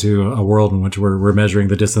back into a world in which we're measuring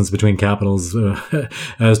the distance between capitals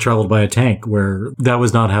as traveled by a tank, where that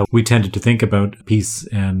was not how we tended to think about peace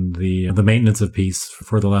and the maintenance of peace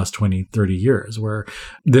for the last 20, 30 years, where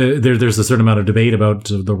there's a certain amount of debate about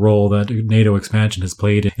the role that NATO expansion has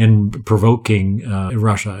played in provoking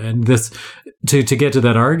Russia. And this, to get to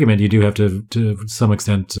that argument, you do have to some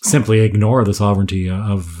extent simply ignore the sovereignty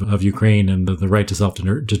of Ukraine and the right to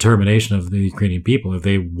self-determination of the Ukrainian people. If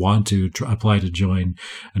they want to apply to join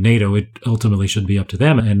NATO, it ultimately should be up to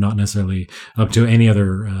them and not necessarily up to any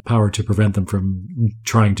other power to prevent them from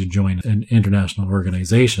trying to join an international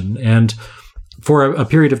organization. And for a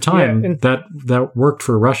period of time, that worked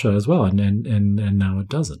for Russia as well, and now it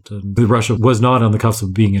doesn't. Russia was not on the cusp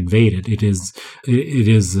of being invaded. It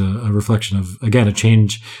is a reflection of, again, a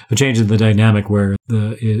change in the dynamic where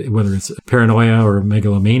whether it's paranoia or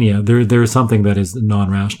megalomania, there is something that is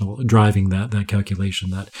non-rational driving that calculation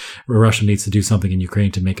that Russia needs to do something in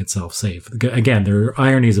Ukraine to make itself safe. Again, there are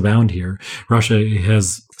ironies abound here. Russia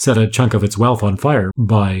has set a chunk of its wealth on fire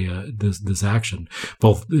by this action,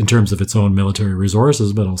 both in terms of its own military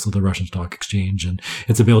resources, but also the Russian stock exchange and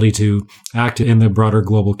its ability to act in the broader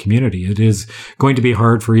global community. It is going to be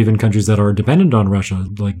hard for even countries that are dependent on Russia,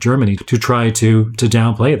 like Germany, to try to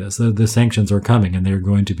downplay this. The sanctions are coming, and they're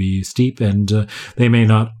going to be steep, and they may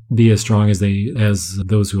not be as strong as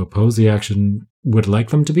those who oppose the action would like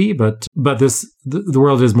them to be. But the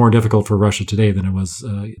world is more difficult for Russia today than it was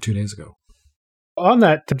 2 days ago. On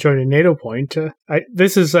that joining NATO point,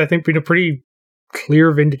 this has, I think, been a pretty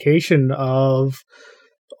clear vindication of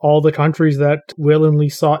all the countries that willingly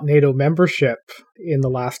sought NATO membership in the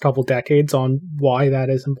last couple decades on why that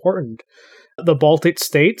is important. The Baltic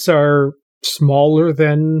states are smaller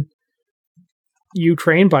than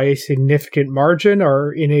Ukraine by a significant margin,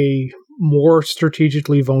 are in a more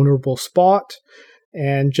strategically vulnerable spot,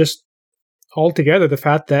 and just altogether the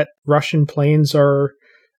fact that Russian planes are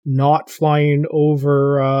not flying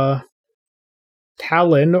over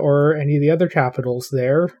Tallinn or any of the other capitals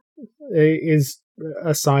there is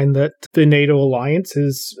a sign that the NATO alliance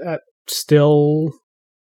is still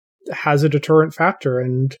has a deterrent factor.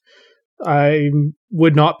 And I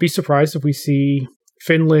would not be surprised if we see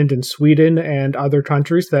Finland and Sweden and other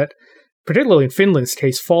countries that, particularly in Finland's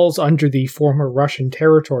case, falls under the former Russian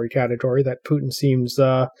territory category that Putin seems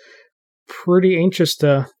pretty anxious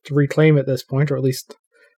to reclaim at this point, or at least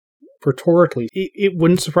rhetorically. It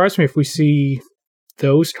wouldn't surprise me if we see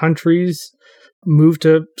those countries move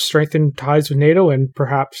to strengthen ties with NATO and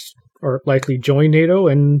perhaps, or likely, join NATO.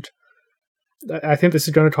 And I think this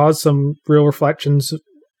is going to cause some real reflections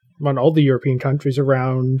on all the European countries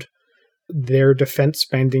around their defense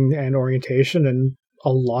spending and orientation. And a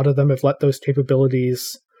lot of them have let those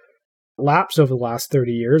capabilities lapse over the last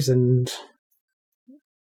 30 years, and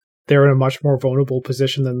they're in a much more vulnerable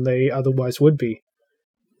position than they otherwise would be.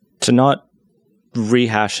 To not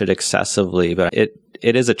rehash it excessively, but it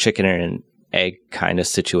is a chicken and egg kind of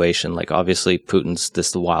situation. Like, obviously Putin's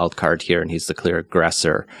the wild card here and he's the clear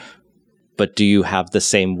aggressor. But do you have the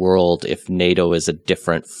same world if NATO is a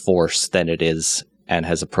different force than it is and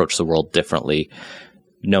has approached the world differently?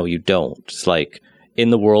 No, you don't. It's like,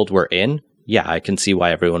 in the world we're in, yeah, I can see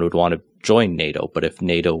why everyone would want to join NATO. But if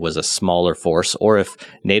NATO was a smaller force, or if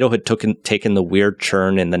NATO had taken the weird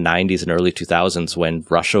churn in the 90s and early 2000s when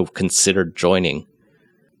Russia considered joining,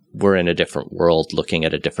 we're in a different world looking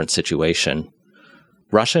at a different situation.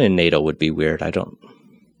 Russia and NATO would be weird.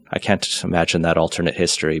 I can't imagine that alternate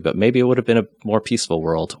history, but maybe it would have been a more peaceful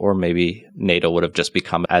world, or maybe NATO would have just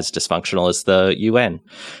become as dysfunctional as the UN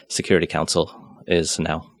Security Council is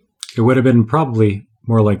now. It would have been probably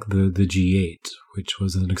more like the G8, which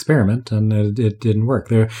was an experiment, and it didn't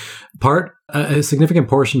work. A significant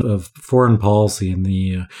portion of foreign policy in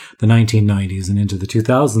the 1990s and into the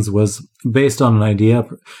 2000s was based on an idea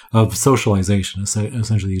of socialization.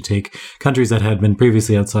 Essentially, you take countries that had been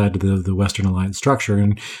previously outside the Western alliance structure,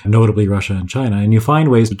 and notably Russia and China, and you find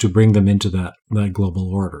ways to bring them into that global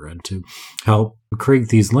order and to help create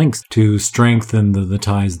these links to strengthen the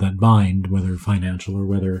ties that bind, whether financial or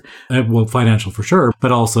whether, financial for sure,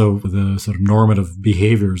 but also the sort of normative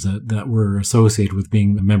behaviors that were associated with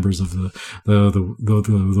being members of the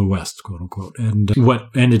West, quote unquote. And what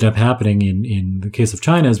ended up happening in the case of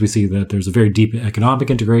China is we see that there's a very deep economic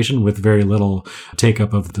integration with very little take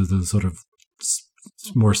up of the sort of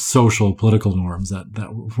more social political norms that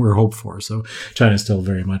were hoped for. So China is still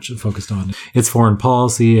very much focused on its foreign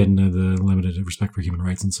policy and the limited respect for human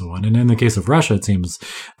rights and so on. And in the case of Russia, it seems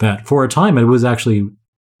that for a time it was actually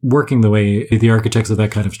working the way the architects of that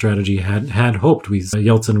kind of strategy had hoped.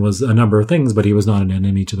 Yeltsin was a number of things, but he was not an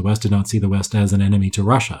enemy to the West, did not see the West as an enemy to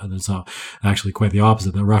Russia. And so actually quite the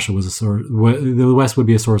opposite, that Russia was the West would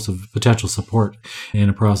be a source of potential support in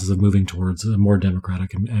a process of moving towards a more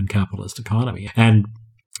democratic and capitalist economy. And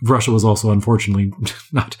Russia was also, unfortunately,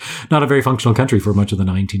 not a very functional country for much of the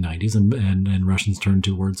 1990s, and Russians turned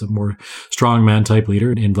towards a more strongman type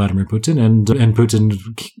leader in Vladimir Putin, and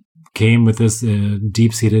Putin came with this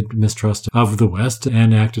deep-seated mistrust of the West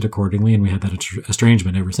and acted accordingly, and we had that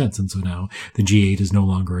estrangement ever since. And so now the G8 is no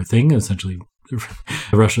longer a thing. Essentially,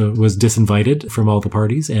 Russia was disinvited from all the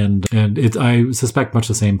parties, and I suspect much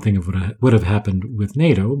the same thing would have happened with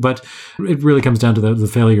NATO. But it really comes down to the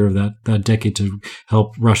failure of that decade to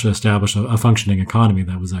help Russia establish a functioning economy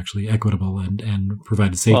that was actually equitable and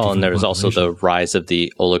provided safety. Well, and there was also the rise of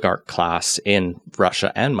the oligarch class in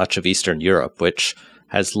Russia and much of Eastern Europe, which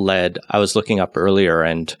has led, I was looking up earlier,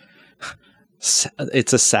 and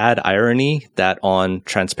it's a sad irony that on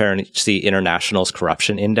Transparency International's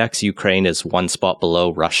corruption index, Ukraine is one spot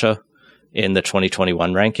below Russia in the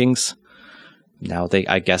 2021 rankings.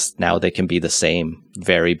 I guess now they can be the same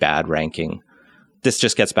very bad ranking. This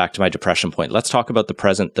just gets back to my depression point. Let's talk about the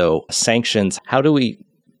present, though. Sanctions. How do we,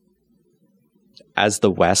 as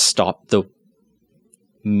the West, stop the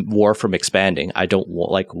war from expanding? I don't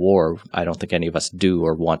like war. I don't think any of us do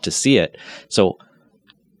or want to see it. So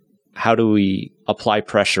how do we apply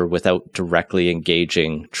pressure without directly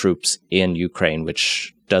engaging troops in Ukraine,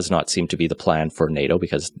 which does not seem to be the plan for NATO,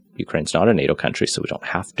 because Ukraine's not a NATO country, so we don't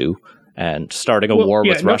have to. And starting a war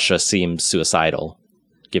with Russia seems suicidal,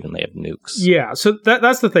 given they have nukes. Yeah, so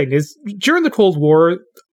that's the thing, is during the Cold War,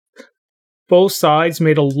 both sides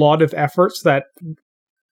made a lot of efforts that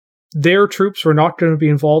their troops were not going to be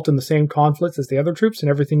involved in the same conflicts as the other troops, and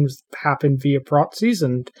everything happened via proxies,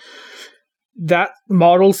 and that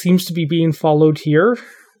model seems to be being followed here,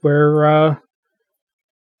 where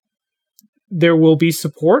there will be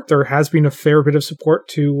support. There has been a fair bit of support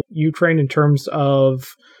to Ukraine in terms of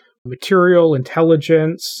material,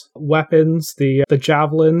 intelligence, weapons. The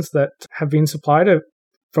javelins that have been supplied,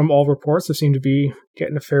 from all reports, have seemed to be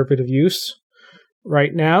getting a fair bit of use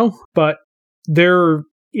right now. But there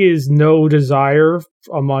is no desire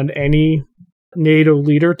among any NATO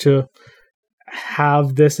leader to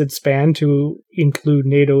have this expand to include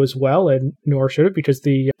NATO as well, and nor should it, because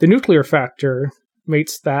the nuclear factor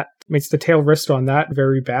makes the tail risk on that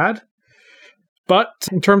very bad. But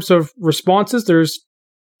in terms of responses, there's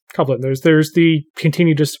a couple of them. There's the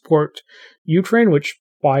continue to support Ukraine, which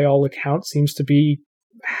by all accounts seems to be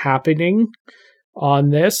happening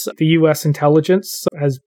on this. The US intelligence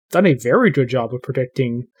has done a very good job of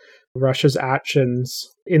predicting Russia's actions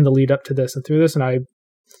in the lead up to this and through this, and I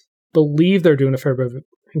believe they're doing a fair bit of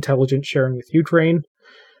intelligence sharing with Ukraine.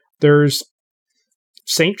 There's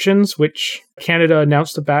sanctions, which Canada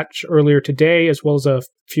announced a batch earlier today, as well as a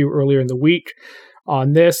few earlier in the week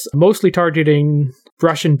on this, mostly targeting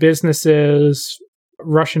Russian businesses,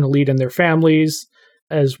 Russian elite and their families,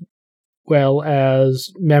 as well as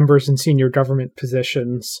members in senior government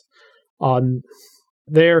positions on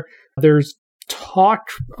there. There's talk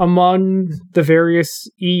among the various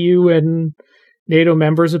EU and NATO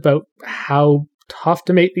members about how tough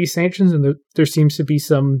to make these sanctions, and there seems to be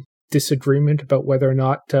some disagreement about whether or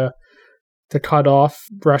not to cut off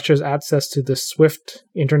Russia's access to the SWIFT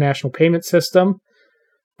international payment system.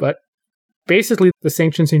 But basically, the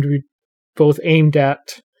sanctions seem to be both aimed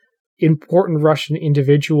at important Russian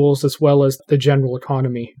individuals as well as the general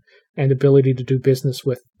economy and ability to do business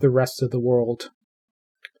with the rest of the world.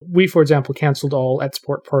 We, for example, canceled all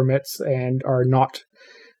export permits and are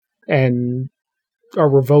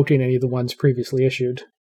revoking any of the ones previously issued.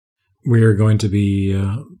 We are going to be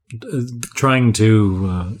trying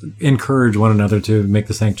to encourage one another to make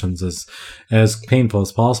the sanctions as painful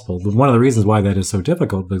as possible. But one of the reasons why that is so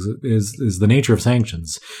difficult is the nature of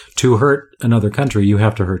sanctions. To hurt another country, you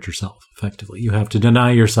have to hurt yourself, effectively. You have to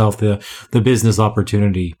deny yourself the business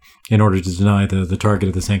opportunity in order to deny the target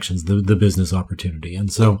of the sanctions, the business opportunity.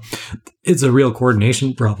 And so it's a real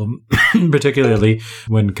coordination problem, particularly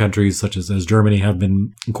when countries such as Germany have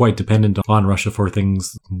been quite dependent on Russia for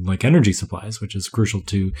things like energy supplies, which is crucial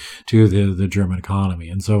to the German economy.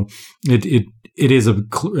 And so it is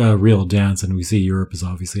a real dance, and we see Europe is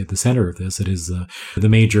obviously at the center of this. It is the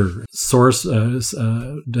major source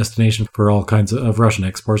destination for all kinds of Russian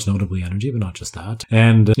exports, notably energy, but not just that.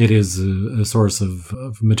 And it is a source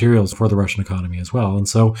of materials for the Russian economy as well. And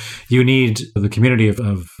so you need the community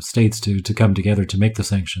of states to come together to make the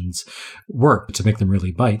sanctions work, to make them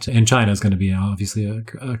really bite. And China is going to be obviously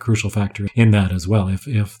a crucial factor in that as well. If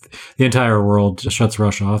the entire world shuts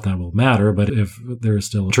Russia off, that will matter. But if there is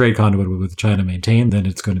still a trade conduit with China maintained, then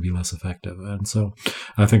it's going to be less effective. And so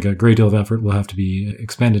I think a great deal of effort will have to be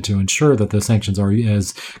expended to ensure that the sanctions are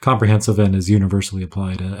as comprehensive and as universally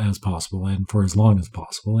applied as possible and for as long as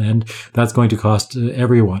possible. And that's going to cost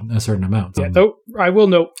everyone a certain amount. Yeah, though I will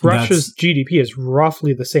note Russia's GDP is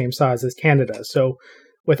roughly the same size as Canada. So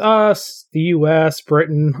with us, the US,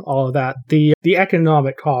 Britain, all of that, the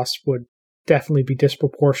economic cost would definitely be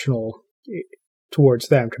disproportional towards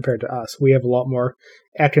them compared to us. We have a lot more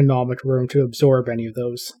economic room to absorb any of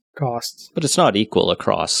those costs. But it's not equal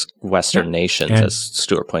across Western nations, as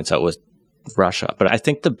Stuart points out with Russia. But I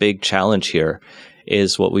think the big challenge here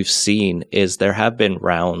is what we've seen is there have been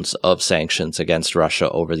rounds of sanctions against Russia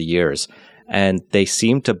over the years, and they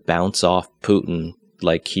seem to bounce off Putin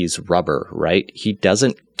like he's rubber, right? He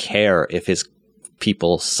doesn't care if his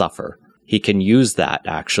people suffer. He can use that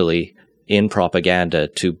actually in propaganda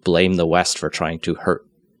to blame the West for trying to hurt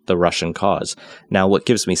the Russian cause. Now, what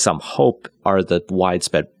gives me some hope are the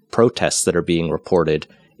widespread protests that are being reported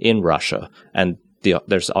in Russia. And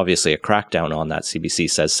there's obviously a crackdown on that. CBC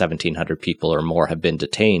says 1,700 people or more have been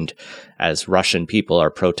detained as Russian people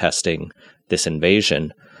are protesting this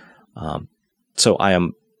invasion. So I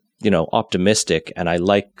am, optimistic, and I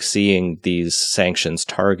like seeing these sanctions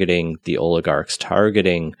targeting the oligarchs,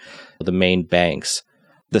 targeting the main banks.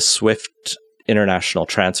 The SWIFT international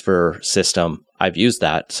transfer system, I've used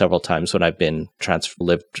that several times when I've been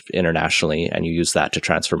lived internationally, and you use that to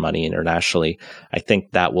transfer money internationally. I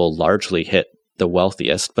think that will largely hit the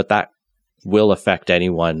wealthiest, but that will affect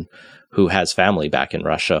anyone who has family back in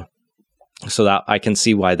Russia. So that I can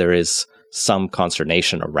see why there is some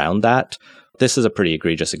consternation around that. This is a pretty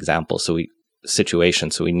egregious example. So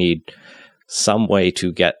we need some way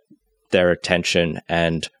to get their attention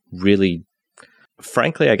and really,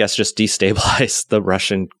 frankly, I guess, just destabilize the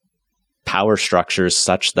Russian power structures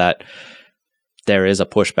such that there is a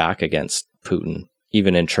pushback against Putin,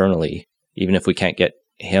 even internally. Even if we can't get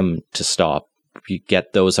him to stop, you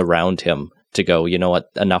get those around him to go, you know what,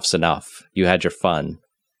 enough's enough. You had your fun.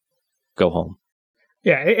 Go home.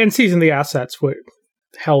 Yeah, and seizing the assets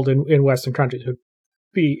held in Western countries would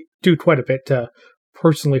do quite a bit to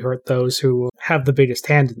personally hurt those who have the biggest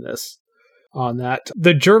hand in this. On that,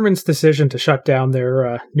 the Germans' decision to shut down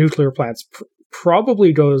their nuclear plants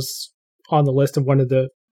probably goes on the list of one of the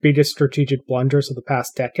biggest strategic blunders of the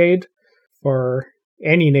past decade for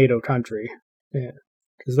any NATO country. Yeah,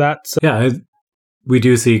 because that's we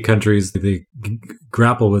do see countries they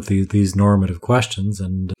grapple with these normative questions,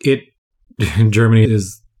 and Germany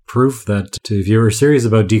is proof that if you are serious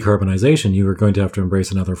about decarbonization, you are going to have to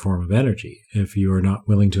embrace another form of energy. If you are not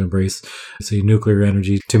willing to embrace, say, nuclear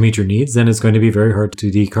energy to meet your needs, then it's going to be very hard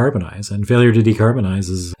to decarbonize. And failure to decarbonize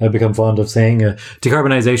is, I've become fond of saying,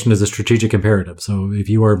 decarbonization is a strategic imperative. So if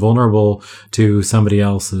you are vulnerable to somebody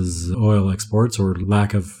else's oil exports or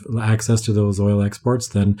lack of access to those oil exports,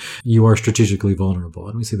 then you are strategically vulnerable.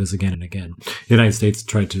 And we see this again and again. The United States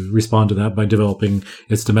tried to respond to that by developing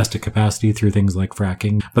its domestic capacity through things like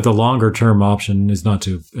fracking. But the longer term option is not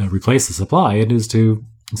to replace the supply. It is to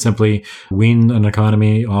simply wean an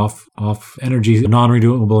economy off energy,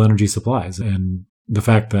 non-renewable energy supplies. And the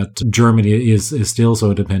fact that Germany is still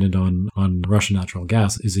so dependent on Russian natural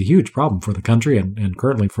gas is a huge problem for the country and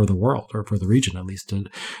currently for the world, or for the region at least.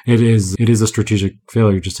 It is a strategic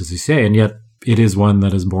failure, just as you say, and yet it is one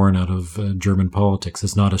that is born out of German politics.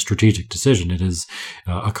 It's not a strategic decision. It is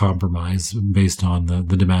a compromise based on the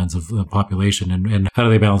demands of the population and how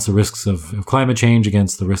do they balance the risks of climate change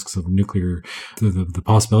against the risks of nuclear, the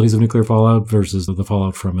possibilities of nuclear fallout versus the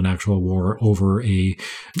fallout from an actual war over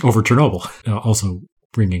Chernobyl, also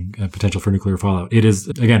bringing potential for nuclear fallout. It is,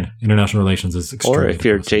 again, international relations is extremely. Or if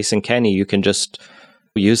you're Jason Kenney, you can just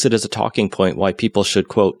use it as a talking point why people should,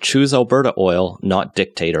 quote, choose Alberta oil, not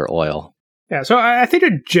dictator oil. Yeah, so I think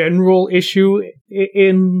a general issue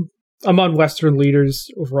among Western leaders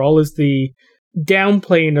overall is the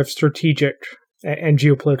downplaying of strategic and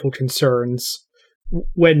geopolitical concerns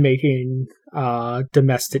when making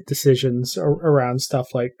domestic decisions around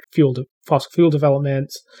stuff like fossil fuel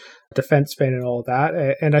development, defense spending, and all of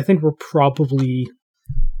that. And I think we're probably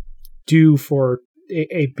due for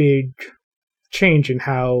a big change in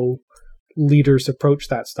how leaders approach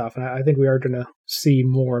that stuff. And I think we are going to see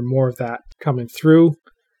more and more of that coming through.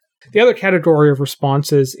 The other category of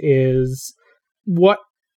responses is what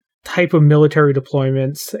type of military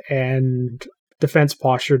deployments and defense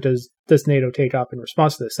posture does NATO take up in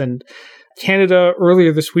response to this? And Canada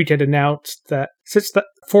earlier this week had announced that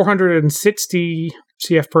 460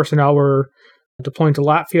 CF personnel were deploying to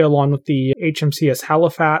Latvia along with the HMCS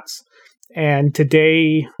Halifax. And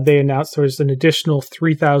today they announced there was an additional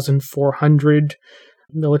 3,400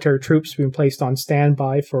 military troops being placed on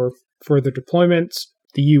standby for further deployments.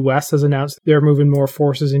 The US has announced they're moving more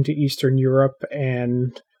forces into Eastern Europe.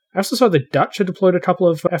 And I also saw the Dutch had deployed a couple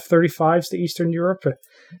of F-35s to Eastern Europe.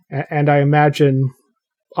 And I imagine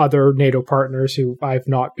other NATO partners who I've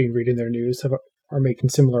not been reading their news are making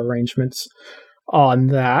similar arrangements on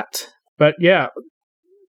that. But yeah,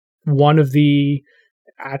 one of the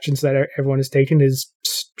actions that everyone has taken is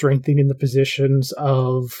strengthening the positions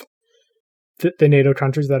of the NATO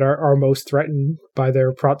countries that are most threatened by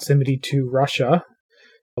their proximity to Russia,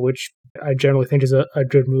 which I generally think is a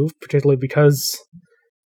good move, particularly because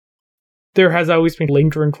there has always been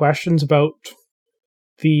lingering questions about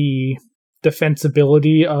the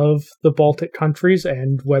defensibility of the Baltic countries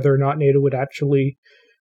and whether or not NATO would actually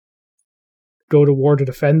go to war to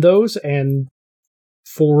defend those, and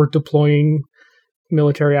forward deploying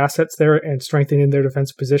military assets there and strengthening their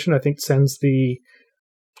defensive position, I think sends the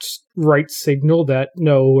right signal that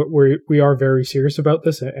no, we are very serious about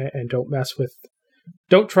this and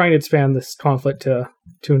don't try and expand this conflict to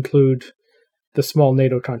include the small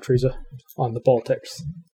NATO countries on the Baltics.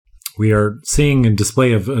 We are seeing a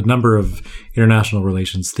display of a number of international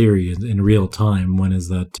relations theory in real time. One is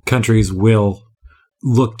that countries will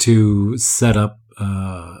look to set up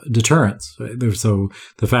deterrence. So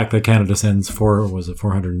the fact that Canada sends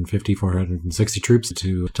 450, 460 troops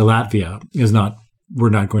to Latvia is not, we're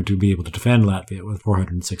not going to be able to defend Latvia with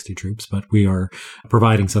 460 troops, but we are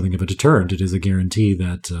providing something of a deterrent. It is a guarantee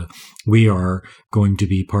that we are going to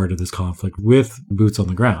be part of this conflict with boots on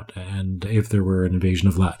the ground. And if there were an invasion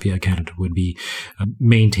of Latvia, Canada would be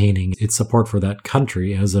maintaining its support for that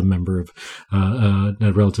country as a member of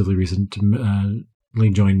a relatively recent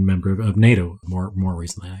joined member of NATO, more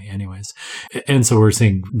recently anyways. And so we're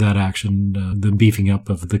seeing that action, the beefing up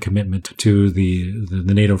of the commitment to the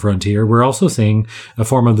NATO frontier. We're also seeing a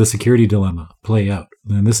form of the security dilemma play out.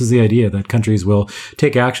 And this is the idea that countries will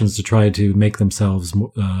take actions to try to make themselves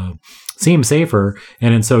seem safer,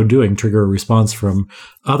 and in so doing trigger a response from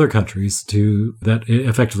other countries to that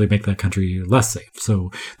effectively make that country less safe.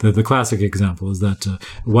 So the classic example is that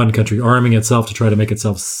one country arming itself to try to make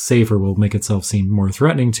itself safer will make itself seem more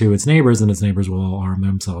threatening to its neighbors, and its neighbors will all arm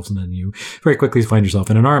themselves, and then you very quickly find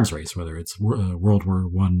yourself in an arms race, whether it's World War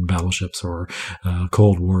I battleships or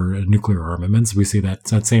Cold War nuclear armaments. We see that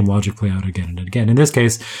same logic play out again and again. In this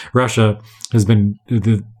case, Russia has been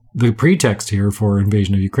the pretext here for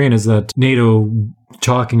invasion of Ukraine is that NATO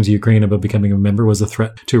talking to Ukraine about becoming a member was a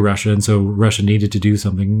threat to Russia, and so Russia needed to do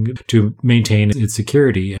something to maintain its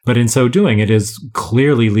security. But in so doing, it is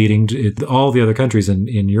clearly leading to all the other countries in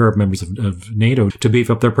Europe, members of NATO, to beef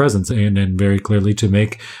up their presence and very clearly to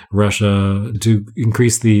make Russia, to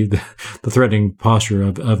increase the threatening posture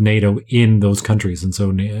of NATO in those countries. And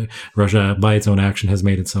so Russia, by its own action, has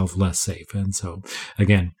made itself less safe. And so,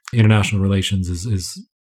 again, international relations is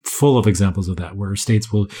full of examples of that, where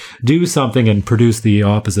states will do something and produce the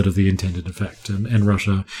opposite of the intended effect. And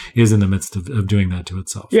Russia is in the midst of doing that to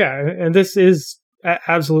itself. Yeah, and this is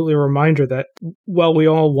absolutely a reminder that while we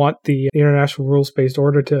all want the international rules-based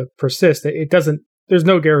order to persist, there's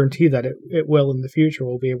no guarantee that it will in the future,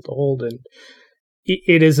 will be able to hold. And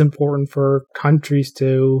it is important for countries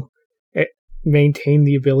to maintain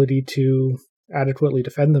the ability to adequately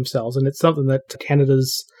defend themselves. And it's something that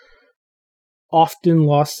Canada's often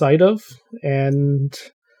lost sight of, and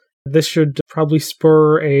this should probably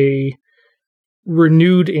spur a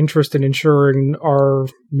renewed interest in ensuring our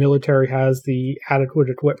military has the adequate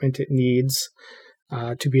equipment it needs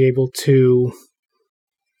to be able to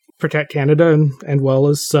protect Canada and well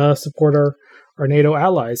as support our NATO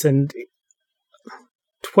allies. And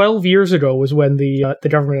 12 years ago was when the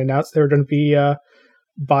government announced they were going to be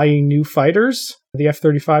buying new fighters, the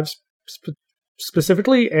F-35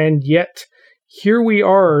 specifically, and yet here we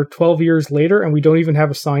are 12 years later, and we don't even have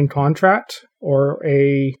a signed contract or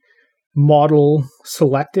a model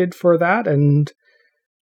selected for that. And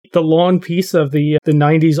the long piece of the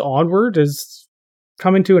 90s onward is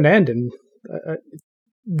coming to an end, and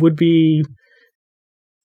would be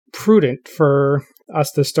prudent for us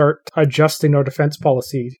to start adjusting our defense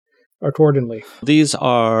policy accordingly. These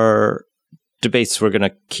are debates we're going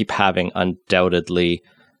to keep having, undoubtedly.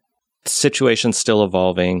 The situation's still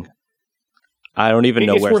evolving. I don't even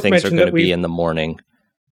know where things are going to be in the morning.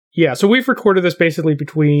 Yeah, so we've recorded this basically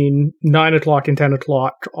between 9 o'clock and 10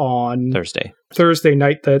 o'clock on Thursday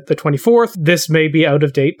night, the 24th. This may be out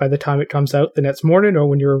of date by the time it comes out the next morning or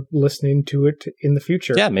when you're listening to it in the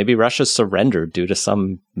future. Yeah, maybe Russia surrendered due to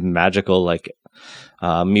some magical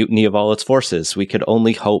mutiny of all its forces. We could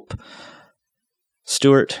only hope.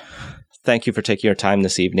 Stuart, thank you for taking your time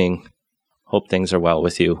this evening. Hope things are well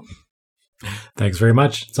with you. Thanks very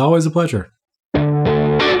much. It's always a pleasure.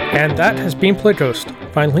 And that has been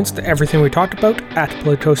Playtoast. Find links to everything we talked about at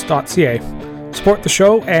playtoast.ca. Support the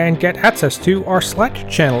show and get access to our Slack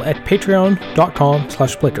channel at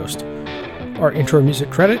patreon.com/playtoast. Our intro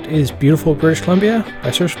music credit is Beautiful British Columbia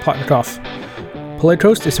by Serge Plotnikov.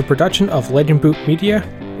 Playtoast is a production of Legend Boot Media,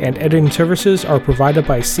 and editing services are provided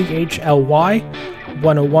by CHLY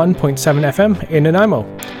 101.7 FM in Nanaimo.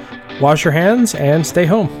 Wash your hands and stay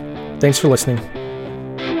home. Thanks for listening.